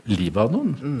ta livet av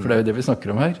noen, for det er jo det vi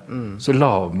snakker om her, så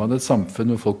lager man et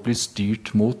samfunn hvor folk blir styrt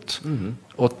mot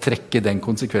å trekke den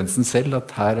konsekvensen selv,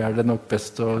 at her er det nok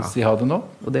best å si ha det nå.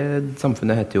 Og det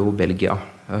samfunnet heter jo Belgia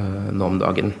nå om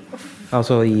dagen.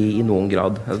 Altså i noen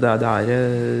grad.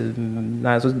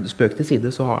 Altså, spøk til side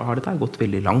så har dette gått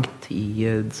veldig langt,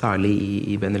 særlig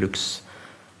i Benelux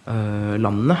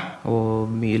landene, og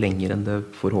mye lenger enn det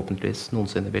forhåpentligvis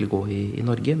noensinne vil gå i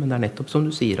Norge, men det er nettopp som du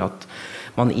sier at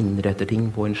man innretter ting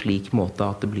på en slik måte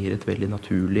at det blir et veldig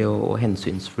naturlig og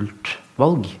hensynsfullt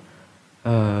valg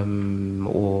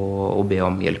og be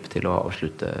om hjelp til å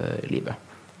avslutte livet.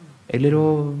 Eller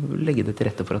å legge det til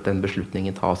rette for at den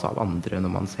beslutningen tas av andre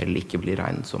når man selv ikke blir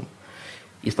regnet som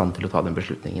i stand til å ta den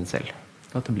beslutningen selv.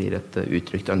 At det blir et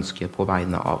uttrykt ønske på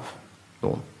vegne av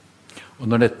noen. Og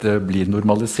når dette blir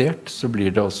normalisert, så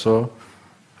blir det også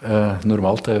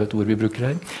normalt er jo et ord vi bruker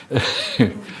her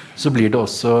så blir det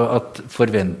også at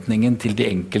forventningen til de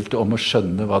enkelte om å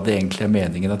skjønne hva det egentlig er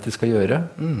meningen at de skal gjøre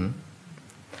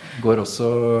blir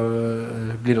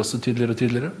også tydeligere og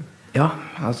tydeligere. Ja,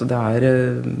 altså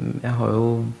jeg har jo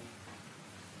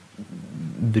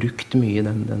brukt mye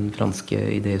den franske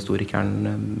idéhistorikeren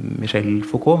Michel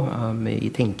Foucault i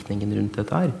tenkningen rundt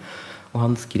dette her. Og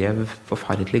han skrev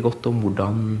forferdelig godt om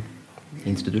hvordan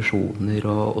institusjoner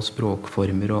og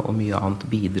språkformer og mye annet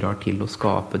bidrar til å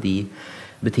skape de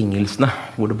betingelsene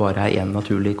hvor det bare er en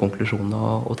naturlig konklusjon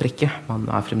å trekke. Man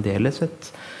er fremdeles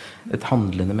et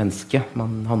handlende menneske.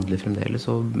 Man handler fremdeles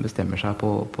og bestemmer seg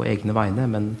på egne vegne,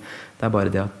 men det er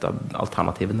bare det at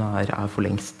alternativene er for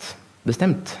lengst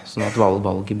bestemt, sånn at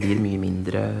valget blir mye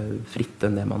mindre fritt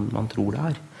enn det man tror det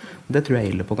er. Det tror jeg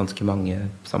gjelder på ganske mange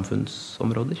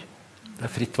samfunnsområder. Det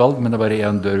er fritt valg, men det er bare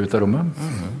en dør ut av rommet.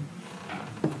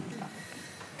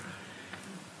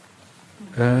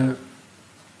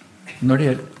 Når det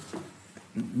gjelder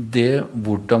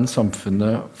hvordan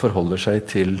samfunnet forholder seg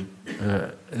til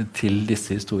til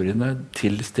disse historiene,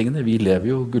 til disse tingene. Vi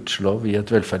lever jo gudskjelov i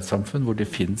et velferdssamfunn hvor det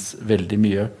finnes veldig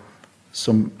mye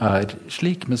som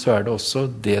slik, men så det også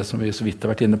det som vi så vidt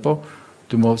har vært inne på.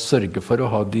 Du må sørge for å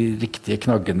ha de riktige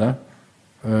knaggene.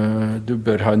 Du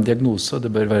bør ha en diagnose, og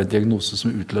det bør være en diagnose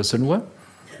som utløser noe.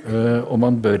 Og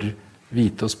man bør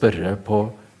vite å spørre på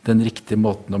den riktige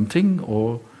måten om ting,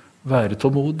 og være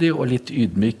tålmodig og litt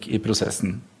ydmyk i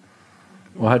prosessen.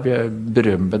 Og her vil jeg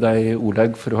berømme deg,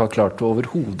 Olaug, for å ha klart å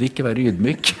overhodet ikke være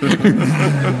ydmyk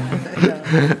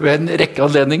ved en rekke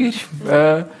anledninger.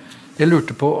 Jeg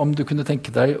lurte på om du kunne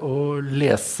tenke deg å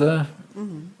lese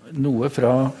noe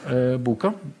fra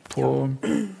boka på...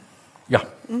 Ja,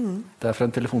 det fra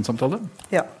en telefonsamtale.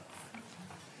 Ja.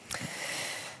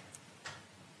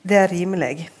 Det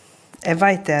rimelig. Jeg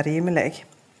vet det rimelig.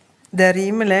 Det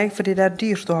rimelig fordi det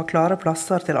dyrt å ha klare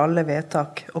plasser til alle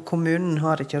vedtak, og kommunen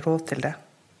har ikke råd til det.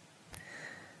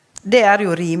 Det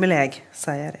jo rimelig,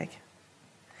 sier jeg.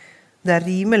 Det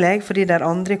rimelig fordi det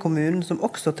andre i kommunen som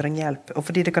også trenger hjelp, og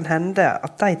fordi det kan hende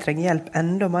at de trenger hjelp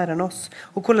enda mer enn oss.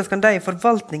 Og hvordan kan de i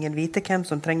forvaltningen vite hvem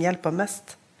som trenger hjelp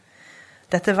mest?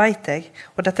 Dette vet jeg,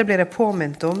 og dette blir jeg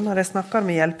påminnet om når jeg snakker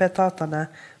med hjelpeetatene.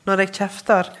 Når jeg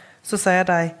kjefter, så sier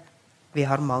de, vi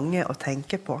har mange å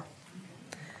tenke på.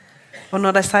 Og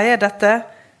når de sier dette,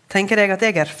 tenker jeg at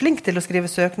jeg flink til å skrive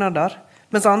søknader,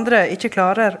 mens andre ikke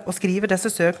klarer å skrive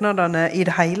disse søknadene i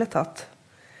det hele tatt.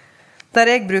 Der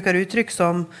jeg bruker uttrykk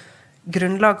som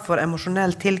grunnlag for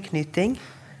emosjonell tilknytning,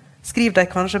 skriver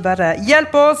de kanskje bare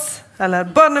 «Hjelp oss!» eller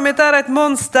 «Barnet mitt et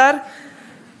monster!»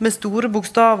 med store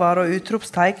bokstaver og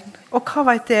utropstegn. Og hva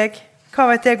vet jeg? Hva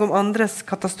vet jeg om andres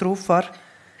katastrofer?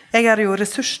 Jeg jo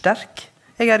ressurssterk.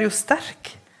 Jeg jo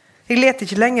sterk. Jeg let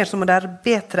ikke lenger som det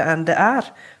bedre enn det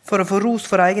for å få ros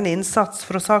for egen innsats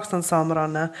fra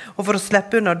saksansamerne, og for å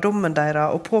slippe unna dommen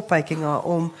deres og påpekinger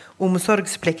om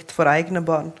omsorgsplikt for egne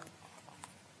barn.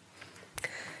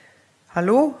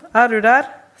 «Hallo, du der?»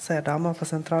 sier dama på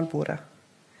sentralbordet.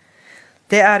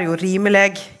 «Det jo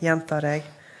rimelig», gjentar jeg.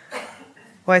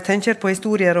 Og jeg tenker på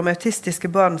historier om autistiske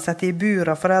barn sett i bur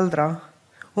av foreldre,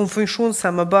 om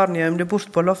funksjonshemmede barn gjemte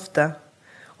bort på loftet,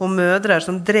 og mødre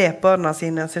som dreper barna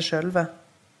sine seg sjølve.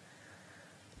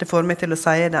 Det får meg til å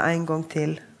si det en gang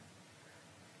til.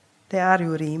 Det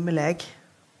jo rimelig,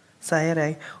 sier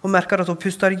jeg, og merker at hun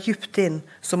puster djupt inn,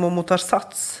 som om hun tar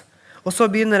sats. Og så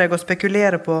begynner jeg å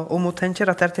spekulere på om hun tenker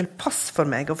at det til pass for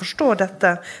meg å forstå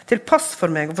dette, til pass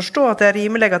for meg å forstå at det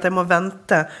rimelig at jeg må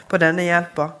vente på denne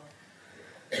hjelpa.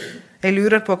 Jeg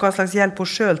lurer på hva slags hjelp hun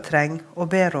selv trenger og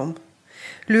ber om.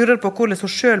 Lurer på hvordan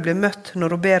hun selv blir møtt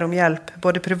når hun ber om hjelp,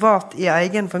 både privat, i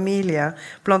egen familie,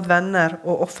 blant venner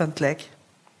og offentlig.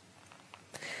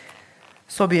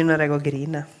 Så begynner jeg å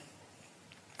grine.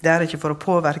 Det ikke for å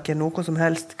påvirke noe som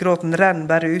helst. Gråten renner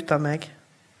bare ut av meg.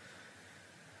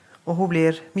 Og hun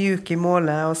blir mjuk i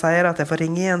målet og sier at jeg får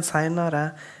ringe igjen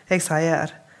senere. Jeg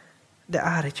sier, det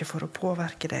ikke for å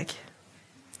påvirke deg.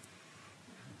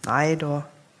 Nei da,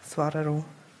 svarer hun.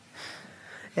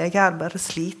 Jeg bare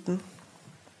sliten.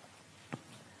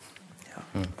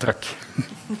 Takk.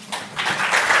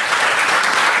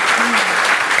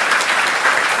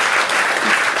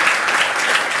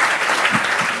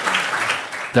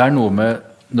 Det noe med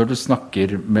når du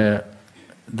snakker med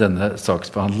denne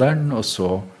saksbehandleren, og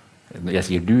så jeg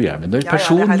sier du, men når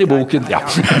personen i boken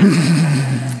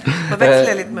Nå veksler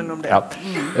jeg litt mellom det.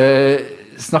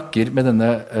 Snakker med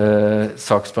denne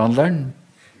saksbehandleren,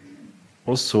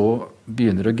 og så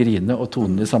begynner å grine, og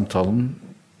tonen i samtalen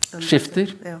skifter.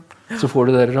 Så får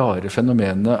du det rare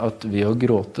fenomenet at ved å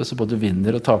gråte så både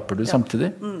vinner og taper du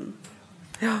samtidig.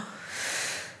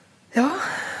 Ja,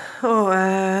 og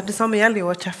det samme gjelder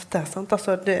jo å kjefte, sant?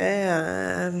 Altså,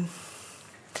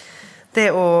 det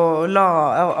å la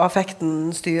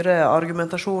affekten styre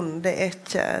argumentasjonen, det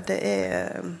ikke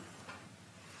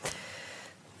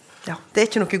det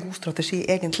ikke noe god strategi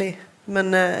egentlig.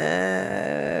 Men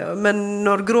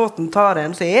når gråten tar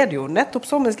en, så det jo nettopp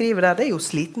som jeg skriver der, det jo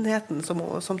slitenheten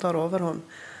som tar overhånd.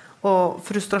 Og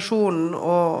frustrasjonen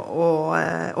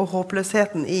og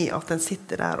håpløsheten i at en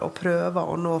sitter der og prøver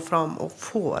å nå fram og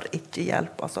får ikke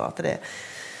hjelp. Altså at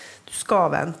du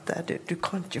skal vente, du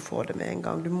kan ikke få det med en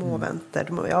gang, du må vente,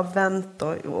 du må vente,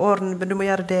 du må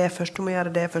gjøre det først, du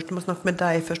må snakke med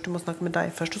deg først,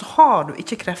 og så har du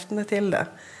ikke kreftene til det.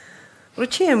 Og da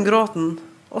kommer gråten,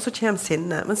 og så kommer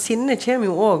sinne. Men sinne kommer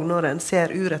jo også når en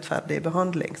ser urettferdig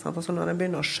behandling. Sant? Altså når en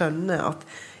begynner å skjønne at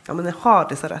men jeg har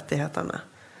disse rettighetene.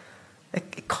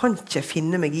 Jeg kan ikke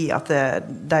finne meg i at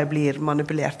de blir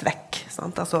manipulert vekk.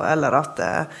 Sant? Altså, eller at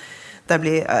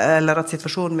eller at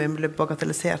situasjonen min blir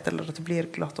bagatellisert, eller at det blir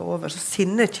glatt over. Så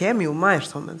sinne kommer jo mer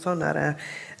som en sånn der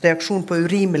reaksjon på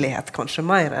urimelighet, kanskje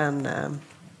mer enn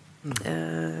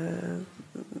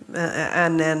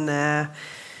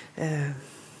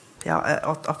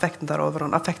at affekten tar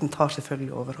overhånd. Affekten tar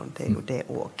selvfølgelig overhånd, det jo det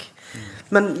også.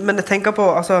 Men jeg tenker på,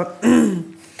 altså,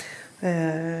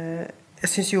 jeg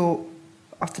synes jo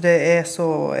at det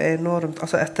så enormt,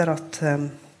 altså etter at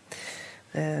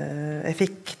jeg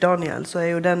fikk Daniel, så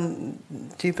jo den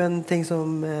typen ting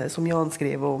som Jan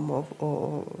skriver om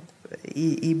og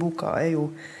i boka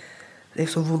jo, det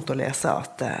så vondt å lese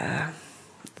at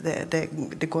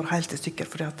det går helt i stykker,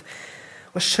 fordi at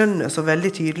og jeg skjønner så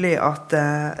veldig tydelig at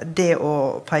det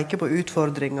å peke på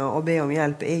utfordringer og be om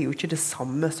hjelp jo ikke det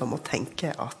samme som å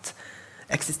tenke at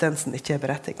eksistensen ikke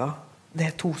berettiget.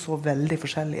 Det to så veldig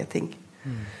forskjellige ting.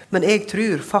 Men jeg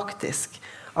tror faktisk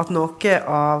at noe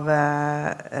av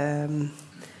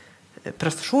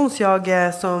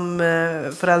prestasjonsjaget som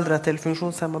foreldre til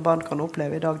funksjonshemmede barn kan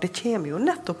oppleve i dag, det kommer jo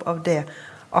nettopp av det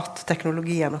at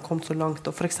teknologien har kommet så langt,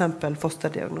 og for eksempel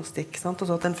fosterdiagnostikk, sant? Og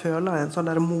så at en føler en sånn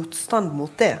der motstand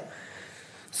mot det,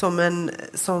 som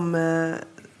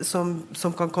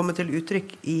kan komme til uttrykk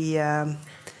i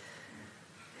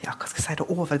hva skal jeg si, det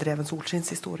overdreven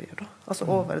solskinnshistorie da. Altså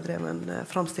overdreven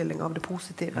framstilling av det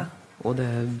positive. Og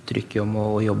det trykket om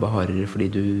å jobbe hardere fordi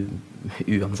du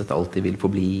uansett alltid vil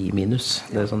forbli minus.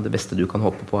 Det sånn det beste du kan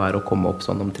håpe på å komme opp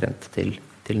sånn omtrent til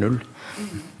null.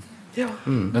 Ja.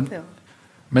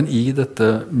 Men i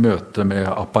dette møtet med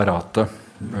apparatet,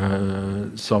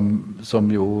 som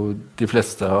jo de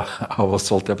fleste av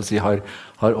oss holdt jeg på å si, har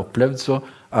opplevd, så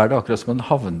det akkurat som man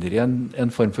havner i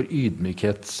en form for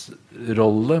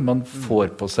ydmykhetsrolle. Man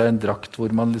får på seg en drakt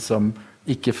hvor man liksom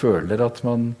ikke føler at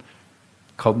man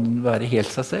kan være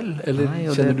helt seg selv, eller nei,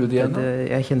 kjenner du det igjen?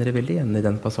 Jeg kjenner det veldig igjen i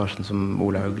den passasjen som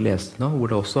Olaug leste nå, hvor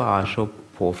det også så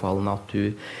påfallende at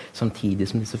du, samtidig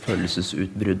som disse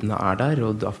følelsesutbruddene der,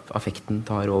 og affekten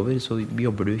tar over, så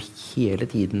jobber du hele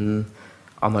tiden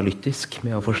analytisk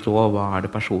med å forstå hva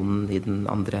det personen i den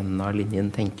andre enden av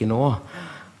linjen tenker nå.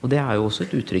 Og det jo også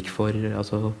et uttrykk for,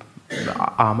 altså,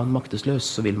 man maktesløs,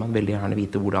 så vil man veldig gjerne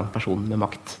vite hvordan personen med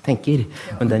makt tenker.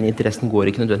 Men den interessen går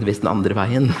ikke nødvendigvis den andre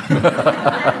veien.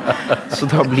 Så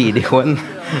da blir det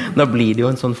jo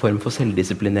en sånn form for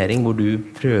selvdisiplinering, hvor du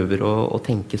prøver å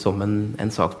tenke som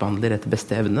en saksbehandler etter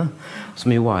beste evne,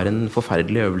 som jo en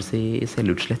forferdelig øvelse i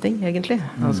selvutsletting, egentlig.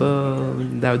 Altså,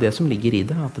 det jo det som ligger i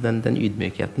det, at den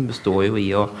ydmykheten består jo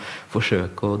i å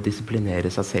forsøke å disiplinere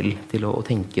seg selv til å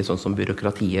tenke sånn som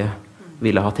byråkratiet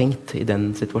ville ha tenkt i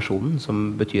den situasjonen,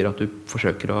 som betyr at du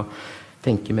forsøker å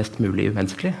tenke mest mulig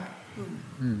umenneskelig.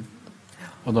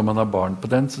 Og når man har barn på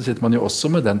den, så sitter man jo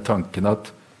også med den tanken at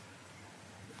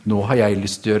nå har jeg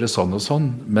lyst til å gjøre sånn og sånn,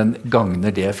 men gagner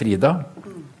det Frida?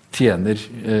 Tjener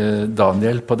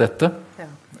Daniel på dette?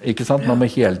 Ikke sant? Man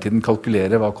må hele tiden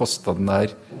kalkulere hva kostnaden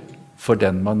for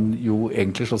den man jo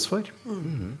egentlig slåss for.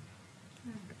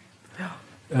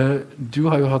 Du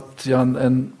har jo hatt, Jan,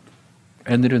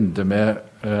 en runde med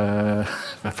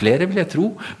flere vil jeg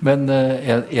tro, men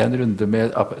en runde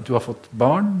med du har fått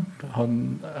barn,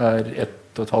 han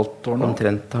 1,5 år nå.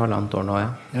 Omtrent 1,5 år nå,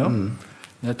 ja.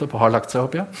 Nettopp, har lagt seg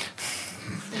opp, ja.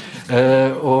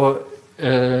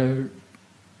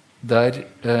 Der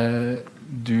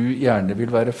du gjerne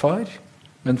vil være far,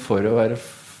 men for å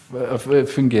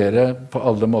fungere på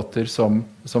alle måter som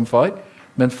far,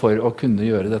 men for å kunne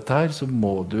gjøre dette her, så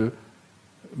må du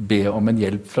be om en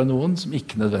hjelp fra noen som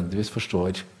ikke nødvendigvis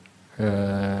forstår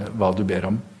hva du ber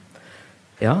om.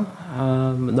 Ja,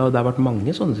 det har vært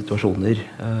mange sånne situasjoner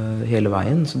hele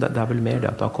veien, så det vel mer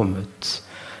det at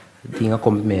ting har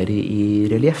kommet mer i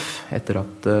relief etter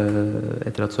at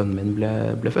sønnen min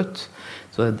ble født.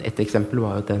 Så et eksempel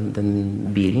var jo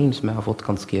den bilen som jeg har fått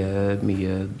ganske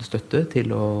mye støtte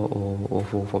til å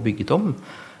få bygget om.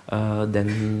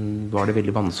 Den var det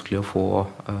veldig vanskelig å få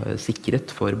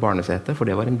sikret for barnesete, for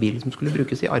det var en bil som skulle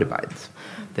brukes i arbeid.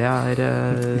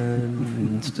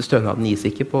 Stønaden gis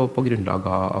ikke på grunnlag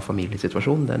av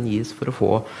familiesituasjonen, den gis for å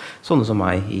få sånne som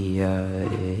meg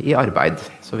i arbeid,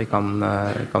 så vi kan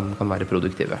være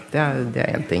produktive. Det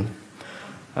en ting.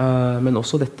 Men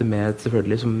også dette med,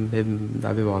 selvfølgelig,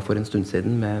 der vi var for en stund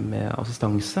siden med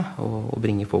assistanse og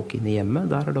bringe folk inn i hjemmet,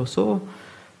 der det også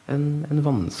en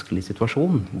vanskelig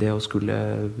situasjon, det å skulle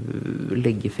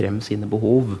legge frem sine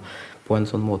behov på en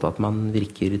sånn måte at man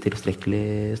virker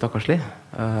tilstrekkelig stakkarslig.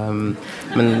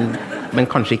 Men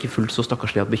kanskje ikke fullt så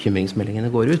stakkarslig at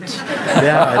bekymringsmeldingene går ut.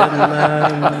 Det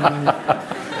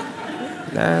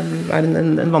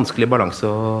en vanskelig balanse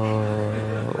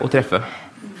å treffe.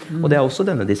 Og det også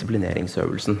denne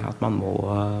disiplineringsøvelsen, at man må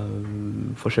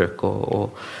forsøke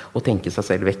å tenke seg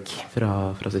selv vekk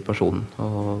fra situasjonen,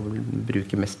 og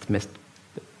bruke mest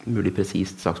mulig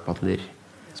presist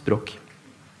saksbehandlerspråk.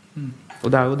 Og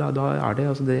det jo, da det,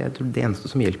 altså jeg tror det eneste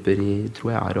som hjelper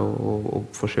tror jeg å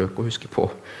forsøke å huske på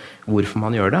hvorfor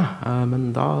man gjør det,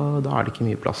 men da det ikke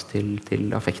mye plass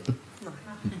til affekten.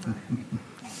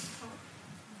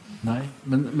 Nei,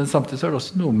 men samtidig så det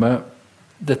også noe med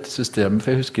dette systemet,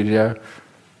 for jeg husker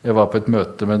jeg var på et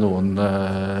møte med noen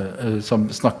som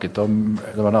snakket om,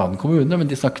 det var en annen kommune, men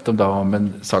de snakket om en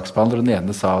saksbehandler, og den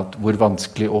ene sa at hvor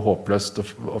vanskelig og håpløst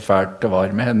og fælt det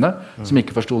var med henne, som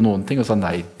ikke forstod noen ting, og sa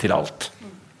nei til alt.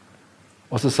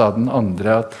 Og så sa den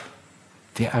andre at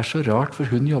det så rart, for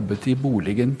hun jobbet i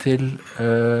boligen til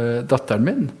datteren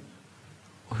min,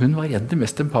 og hun var igjen det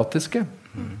mest empatiske.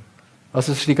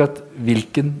 Altså slik at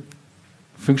hvilken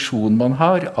funksjon man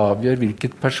har, avgjør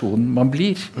hvilken person man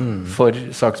blir for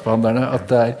saksbehandlerne. At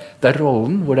det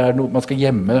rollen hvor det noe man skal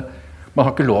gjemme. Man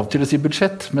har ikke lov til å si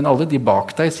budsjett, men alle de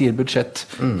bak deg sier budsjett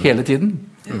hele tiden.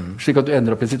 Slik at du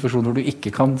ender opp i en situasjon hvor du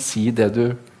ikke kan si det du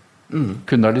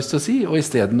kunne ha lyst til å si, og i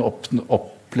stedet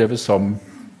oppleves som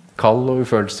kald og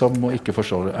ufølsom og ikke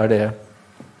forstår.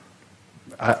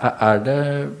 Er det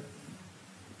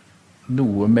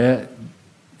noe med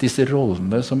disse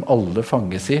rollene som alle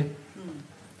fanges i,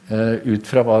 ut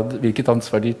fra hvilket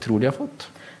ansvar de tror de har fått?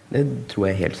 Det tror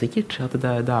jeg helt sikkert. At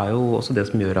det jo også det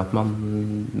som gjør at man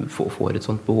får et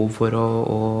sånt behov for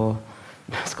å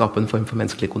skape en form for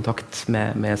menneskelig kontakt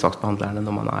med saksbehandlerne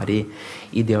når man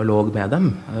i dialog med dem.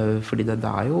 Fordi det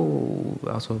jo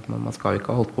altså, man skal jo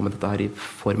ikke ha holdt på med dette her i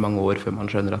for mange år før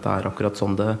man skjønner at det akkurat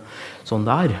sånn det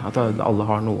At alle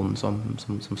har noen som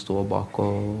står bak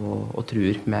og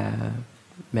truer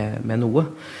med noe.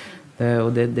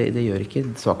 Og det gjør ikke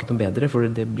saken noe bedre, for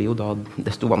det blir jo da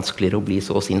desto vanskeligere å bli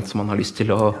så sint som man har lyst til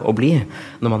å bli,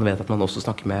 når man vet at man også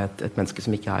snakker med et menneske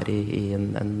som ikke i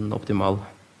en optimal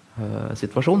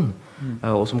situasjon,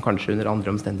 og som kanskje under andre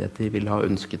omstendigheter ville ha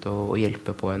ønsket å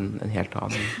hjelpe på en helt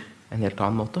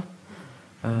annen måte.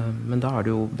 Men da det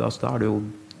jo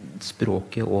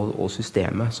språket og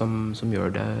systemet som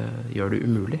gjør det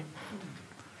umulig.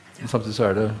 Samtidig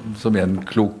så det, som en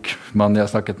klok mann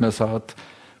jeg snakket med sa, at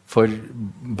for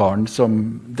barn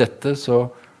som dette så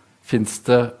finnes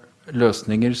det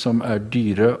løsninger som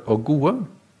dyre og gode,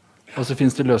 og så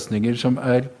finnes det løsninger som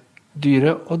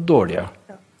dyre og dårlige.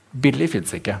 Billig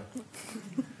finnes ikke.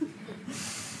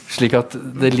 Slik at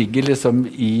det ligger liksom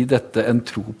i dette en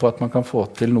tro på at man kan få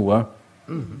til noe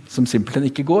som simpelthen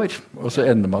ikke går, og så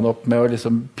ender man opp med å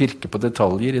liksom pirke på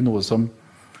detaljer i noe som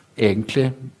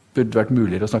egentlig burde vært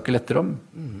muligere å snakke lettere om.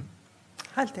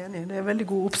 Helt enig, det en veldig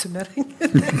god oppsummering.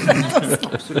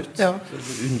 Absolutt. Ja.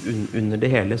 Under det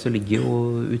hele så ligger jo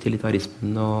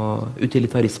utilitarismen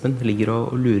ligger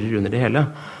og lurer under det hele.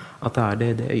 At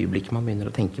det det øyeblikket man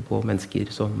begynner å tenke på mennesker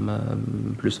som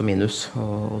pluss og minus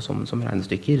og som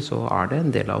regnestykker, så det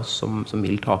en del av oss som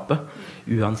vil tape,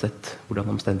 uansett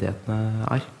hvordan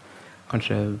omstendighetene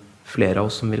Kanskje flere av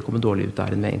oss som vil komme dårlig ut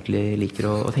der enn vi egentlig liker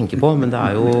å tenke på, men det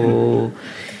jo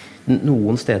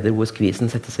noen steder hvor skvisen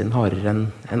settes inn hardere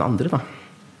enn andre, da.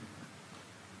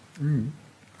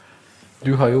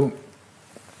 Du har jo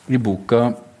i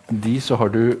boka så har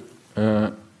du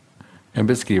en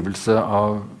beskrivelse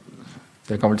av,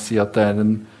 jeg kan vel si at det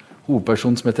en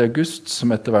hovedperson som heter August,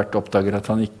 som etter hvert oppdager at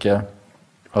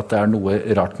det noe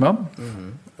rart med ham,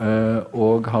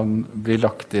 og han blir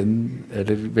lagt inn,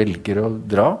 eller velger å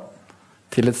dra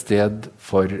til et sted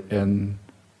for en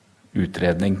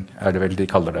utredning, det vel de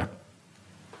kaller det.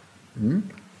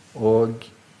 Og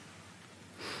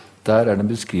der det en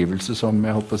beskrivelse som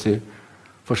jeg holdt på å si,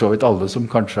 for så vidt alle som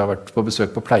kanskje har vært på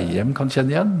besøk på pleiehjem kan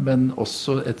kjenne igjen, men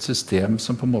også et system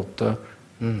som på en måte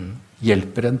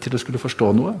hjelper en til å skulle forstå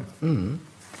noe.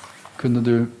 Kunne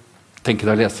du tenke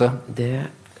deg å lese? Det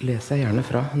leser jeg gjerne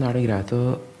fra. Nå det greit å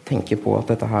tenke på at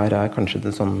dette her kanskje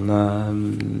det sånn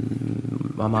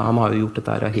han har jo gjort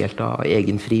dette helt av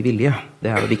egen fri vilje.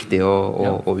 Det jo viktig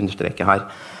å understreke her.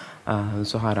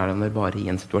 Så her han bare i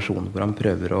en situasjon hvor han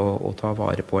prøver å ta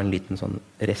vare på en liten sånn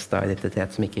rest av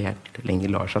identitet som ikke helt lenger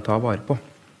lar seg ta vare på.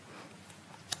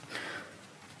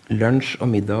 Lunsj og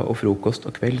middag og frokost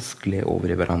og kveld skled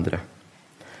over i hverandre.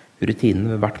 Rutinen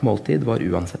ved hvert måltid var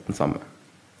uansett den samme.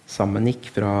 Samme nikk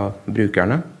fra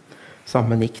brukerne,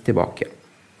 samme nikk tilbake.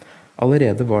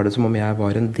 Allerede var det som om jeg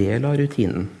var en del av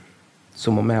rutinen,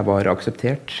 som om jeg var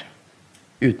akseptert,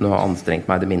 uten å ha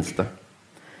anstrengt meg det minste.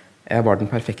 Jeg var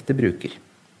den perfekte bruker,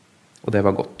 og det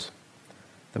var godt.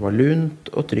 Det var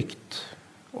lunt og trygt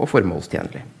og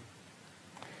formålstjenlig.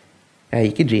 Jeg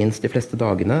gikk i jeans de fleste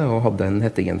dagene og hadde en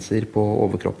hettegenser på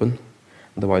overkroppen.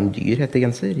 Det var en dyr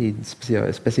hettegenser i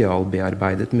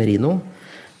spesialbearbeidet merino.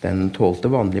 Den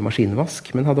tålte vanlig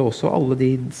maskinvask, men hadde også alle de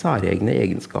særegne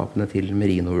egenskapene til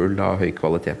merinoull av høy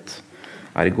kvalitet.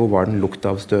 Ergo var den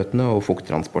luktavstøtende og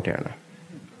fukttransporterende.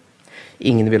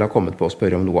 Ingen ville ha kommet på å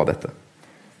spørre om noe av dette.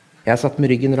 Jeg satt med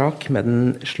ryggen rak med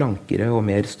den slankere og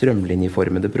mer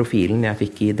strømlinjeformede profilen jeg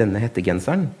fikk i denne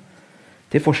hettegenseren,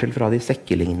 til forskjell fra de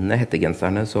sekkelignende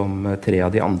hettegenserne som 3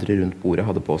 av de andre rundt bordet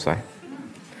hadde på seg.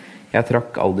 Jeg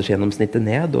trakk aldersgjennomsnittet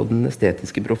ned og den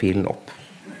estetiske profilen opp.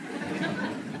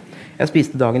 Jeg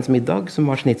spiste dagens middag,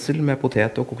 som var snitsel med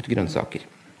potet og kokte grønnsaker.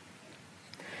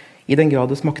 I den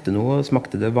grad det smakte noe,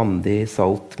 smakte det vandig,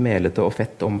 salt, melete og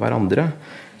fett om hverandre,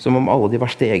 som om alle de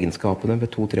verste egenskapene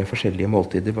ved 2-3 forskjellige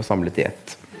måltider var samlet i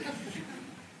ett.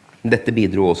 Dette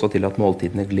bidro også til at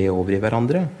måltidene gled over i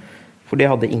hverandre, for det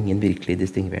hadde ingen virkelig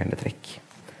distingverende trekk.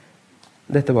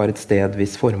 Dette var et sted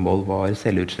hvis formål var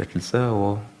selvutslettelse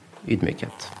og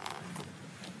ydmykhet.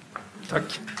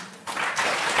 Takk.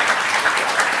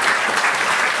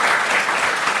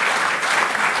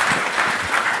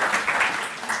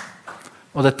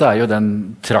 Og dette jo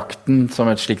den trakten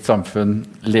som et slikt samfunn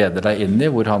leder deg inn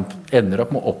i, hvor han ender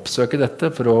opp med å oppsøke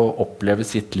dette for å oppleve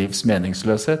sitt livs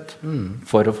meningsløshet,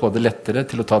 for å få det lettere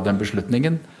til å ta den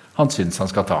beslutningen han synes han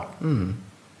skal ta.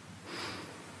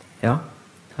 Ja,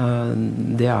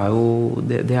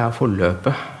 det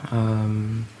forløpet.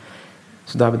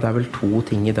 Så det vel 2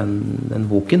 ting i den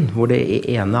boken, hvor det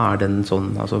ene den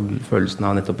sånn, altså følelsen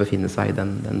av nettopp befinne seg i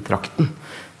den trakten.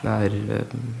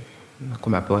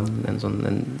 Kom jeg på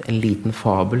en liten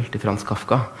fabel til Frans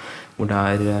Kafka, hvor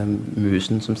det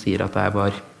musen som sier at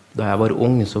da jeg var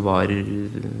ung, så var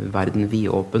verden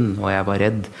vidåpen, og jeg var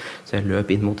redd, så jeg løp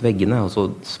inn mot veggene, og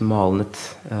så smalnet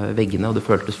veggene, og det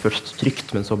føltes først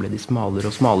trygt, men så ble de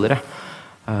smalere og smalere.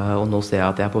 Og nå ser jeg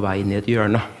at jeg på vei inn i et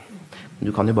hjørne.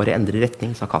 Du kan jo bare endre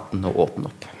retning, sa katten, og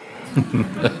åpne opp.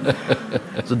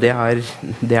 Så det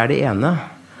det ene,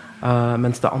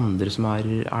 mens det andre som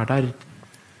der,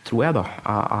 tror jeg da,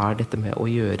 dette med å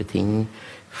gjøre ting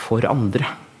for andre.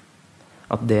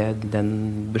 At den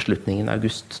beslutningen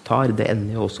August tar, det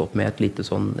ender jo også opp med et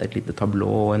lite tablå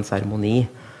og en seremoni,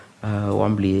 og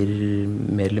han blir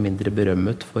mer eller mindre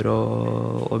berømmet for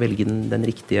å velge den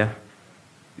riktige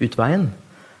utveien.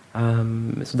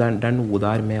 Så det noe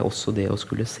der med også det å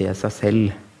skulle se seg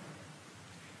selv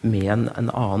med en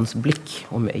annens blikk,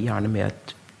 og gjerne med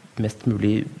et mest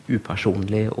mulig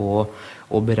upersonlig og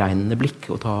beregnende blikk,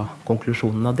 og ta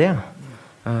konklusjonen av det,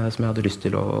 som jeg hadde lyst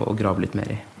til å grave litt mer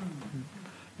i.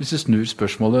 Hvis du snur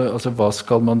spørsmålet, altså hva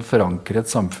skal man forankre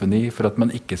et samfunn i for at man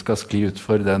ikke skal skli ut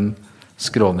for den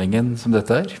skråningen som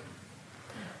dette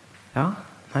Ja,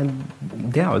 nei,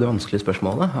 det jo det vanskelige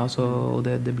spørsmålet. Altså,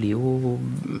 det blir jo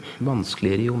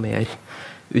vanskeligere jo mer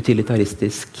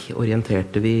utilitaristisk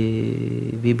orienterte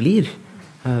vi blir.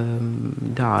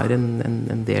 Det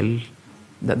en del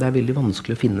det veldig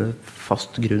vanskelig å finne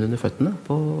fast grunn under føttene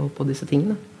på disse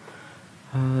tingene.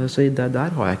 Så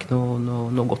der har jeg ikke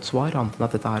noe godt svar, annet enn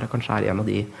at dette her kanskje en av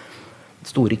de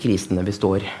store krisene vi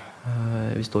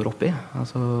står oppi.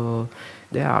 Altså,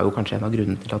 det jo kanskje en av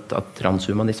grunnene til at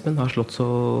transhumanismen har slått så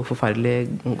forferdelig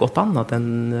godt an. At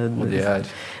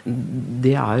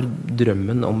det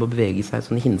drømmen om å bevege seg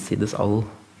sånn hinsides all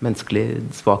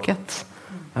menneskelig svakhet.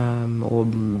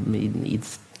 Og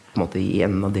på en måte, i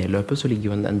enden av det løpet så ligger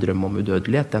jo en drøm om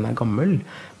udødelighet. Den gammel,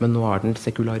 men nå den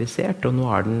sekularisert, og nå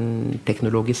den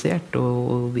teknologisert,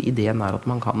 og ideen at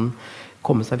man kan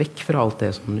komme seg vekk fra alt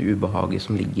det sånn ubehaget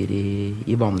som ligger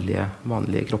i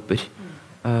vanlige kropper.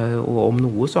 Og om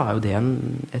noe så jo det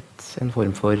en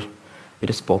form for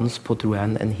respons på, tror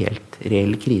jeg, en helt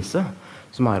reell krise,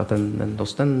 som at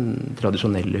også den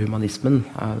tradisjonelle humanismen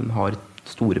har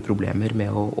store problemer med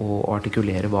å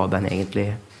artikulere hva den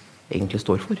egentlig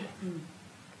står for.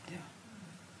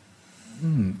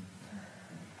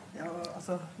 Ja,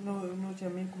 altså, nå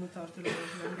kommer min kommentar til å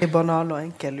bli banal og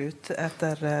enkel ut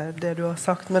etter det du har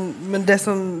sagt, men det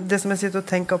som jeg sitter og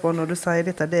tenker på når du sier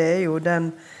dette, det jo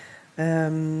den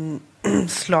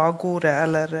slagordet,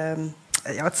 eller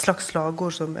et slags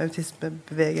slagord som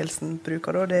autismebevegelsen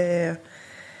bruker, det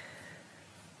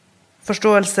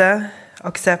forståelse,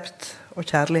 aksept og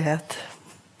kjærlighet.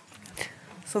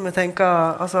 Som jeg tenker,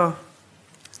 altså,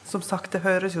 som sagt, det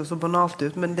høres jo så banalt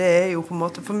ut, men det jo på en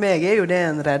måte, for meg jo det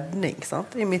en redning,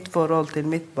 sant? I mitt forhold til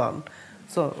mitt barn,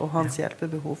 og hans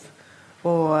hjelpebehov.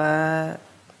 Og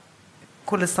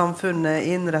hvordan samfunnet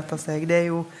innretter seg, det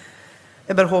jo,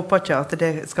 jeg bare håper ikke at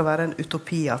det skal være en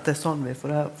utopi, at det sånn vi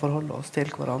forholder oss til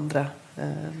hverandre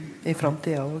i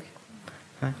fremtiden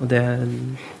også. Nei, og det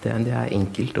er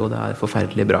enkelt, og det er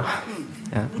forferdelig bra.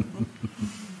 Ja.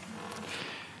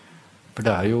 For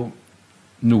det er jo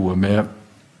noe med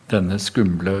denne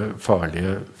skumle,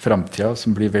 farlige fremtiden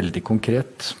som blir veldig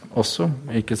konkret også,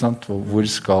 ikke sant?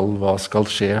 Hva skal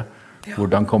skje?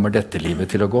 Hvordan kommer dette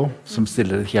livet til å gå? Som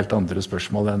stiller helt andre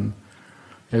spørsmål enn...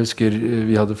 Jeg husker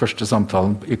vi hadde første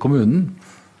samtalen i kommunen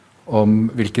om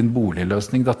hvilken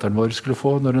boligløsning datteren vår skulle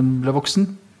få når hun ble voksen.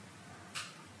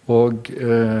 Og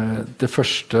det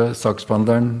første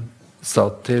saksbehandleren sa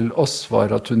til oss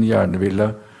var at hun gjerne ville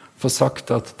få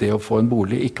sagt at det å få en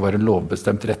bolig ikke var en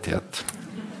lovbestemt rettighet.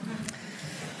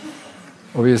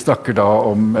 Og vi snakker da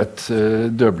om et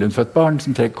døvblindfødt barn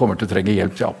som kommer til å trenge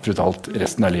hjelp til absolutt alt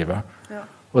resten av livet. Ja.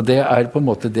 Og det er på en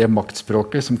måte det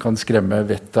maktspråket som kan skremme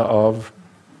vettet av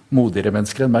modigere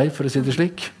mennesker enn meg, for å si det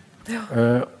slik. Ja.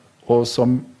 Og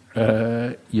som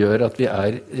gjør at vi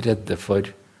er redde for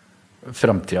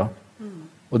fremtiden.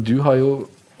 Og du har jo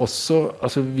også,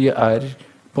 altså vi er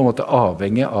på en måte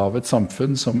avhengig av et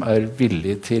samfunn som er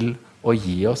villig til å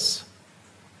gi oss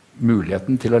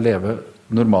muligheten til å leve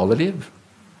normale liv.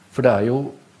 For det er jo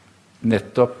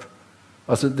nettopp,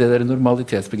 altså det der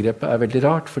normalitetsbegrepet er veldig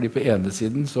rart, fordi på ene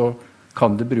siden så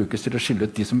kan det brukes til å skille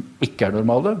ut de som ikke er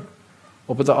normale,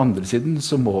 og på den andre siden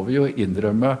så må vi jo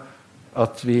innrømme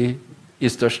at vi i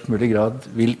størst mulig grad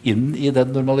vil inn i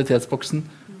den normalitetsboksen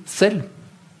selv.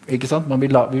 Ikke sant? Vi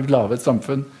vil lage et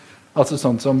samfunn, altså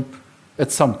sånn som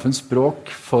et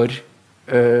samfunnsspråk for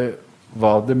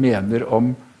hva det mener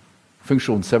om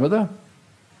funksjonshemmede,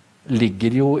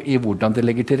 ligger jo i hvordan det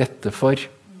legger til rette for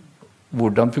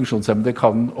hvordan funksjonshemmede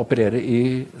kan operere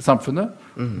i samfunnet,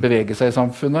 bevege seg i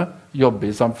samfunnet, jobbe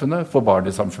i samfunnet, få barn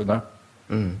i samfunnet.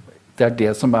 Det er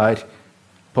det som er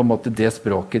på en måte det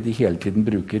språket de hele tiden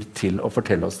bruker til å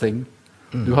fortelle oss ting.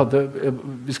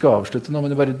 Vi skal avslutte nå,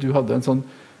 men du hadde en sånn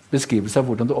beskrivelse av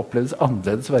hvordan det opplevdes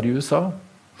annerledes å være i USA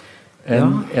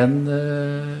enn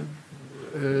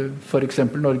for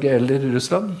eksempel Norge eller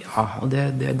Russland? Ja, og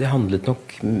det handlet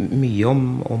nok mye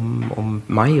om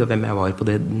meg og hvem jeg var på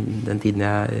den tiden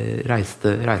jeg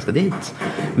reiste dit.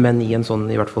 Men i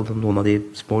hvert fall noen av de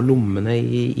små lommene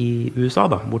i USA,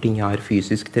 da, hvor ting er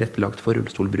fysisk tilrettelagt for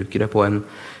rullestolbrukere på en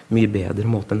mye bedre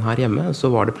måte enn her hjemme,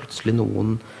 så var det plutselig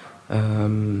noen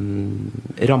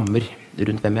rammer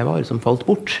rundt hvem jeg var, som falt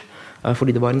bort.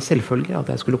 Fordi det var en selvfølge at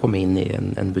jeg skulle komme inn i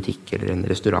en butikk eller en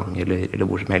restaurant eller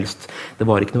hvor som helst. Det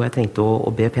var ikke noe jeg trengte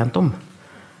å be pent om.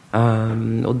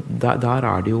 Og der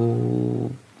er det jo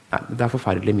det er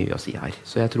forferdelig mye å si her.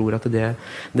 Så jeg tror at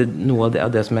noe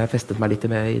av det som jeg festet meg litt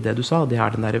med i det du sa, det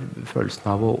er den der følelsen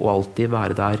av å alltid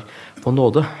være der på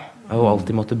nåde. Og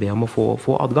alltid måtte be om å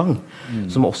få adgang.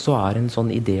 Som også er en sånn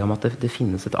idé om at det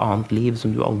finnes et annet liv som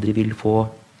du aldri vil få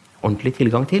ordentlig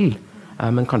tilgang til.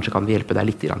 Men kanskje kan vi hjelpe deg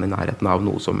litt i nærheten av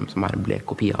noe som er en blek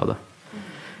kopi av det.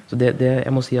 Så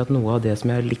jeg må si at noe av det som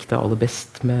jeg likte aller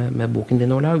best med boken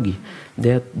din, Olaug,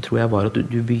 det tror jeg var at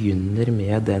du begynner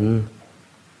med den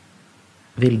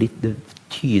veldig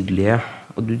tydelige,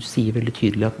 og du sier veldig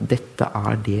tydelig at dette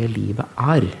er det livet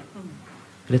er.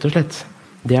 Rett og slett.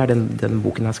 Det er den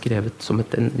boken jeg har skrevet som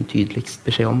en tydeligst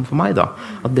beskjed om for meg, da.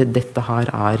 At dette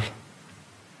her er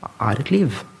et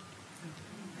liv.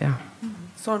 Ja.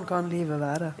 Sånn kan livet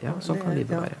være. Ja, sånn kan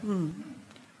livet være.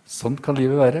 Sånn kan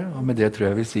livet være, og med det tror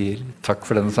jeg vi sier takk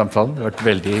for denne samtalen. Det har vært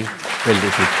veldig,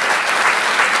 veldig fint.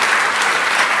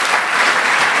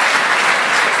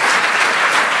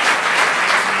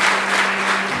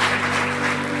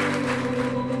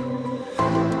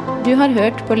 Du har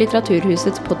hørt på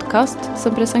Litteraturhusets podcast,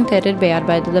 som presenterer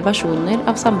bearbeidede versjoner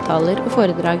av samtaler og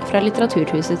foredrag fra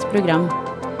Litteraturhusets program.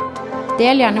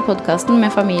 Del gjerne podcasten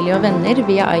med familie og venner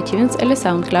via iTunes eller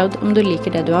SoundCloud om du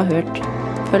liker det du har hørt.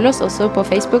 Følg oss også på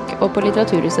Facebook og på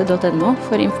litteraturhuset.no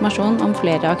for informasjon om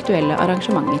flere aktuelle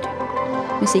arrangementer.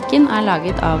 Musikken er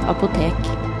laget av Apotek.